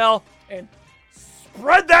that bell, and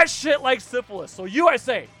spread that shit like syphilis. So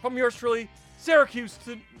USA, from yours truly, Syracuse,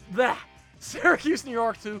 New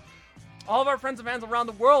York, to all of our friends and fans around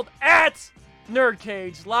the world at Nerd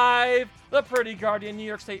Cage Live, The Pretty Guardian, New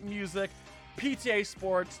York State Music, PTA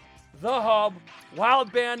Sports, The Hub,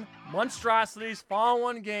 Wild Band, Monstrosities, Fallen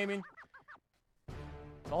One Gaming.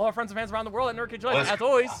 To all our friends and fans around the world at Nerd Cage Live, as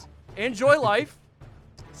always, enjoy life,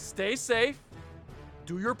 stay safe,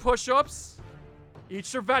 do your push-ups,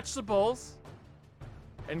 eat your vegetables,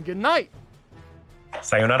 and good night.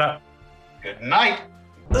 Sayonara. Good night.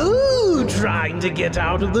 Ooh, trying to get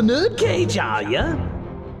out of the nerd cage, are ya?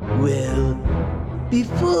 Well,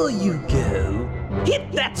 before you go,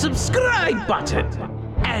 hit that subscribe button.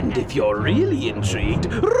 And if you're really intrigued,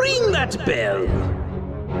 ring that bell.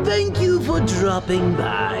 Thank you for dropping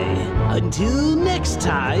by. Until next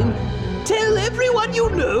time, tell everyone you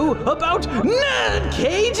know about Nerd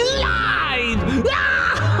Cage Live!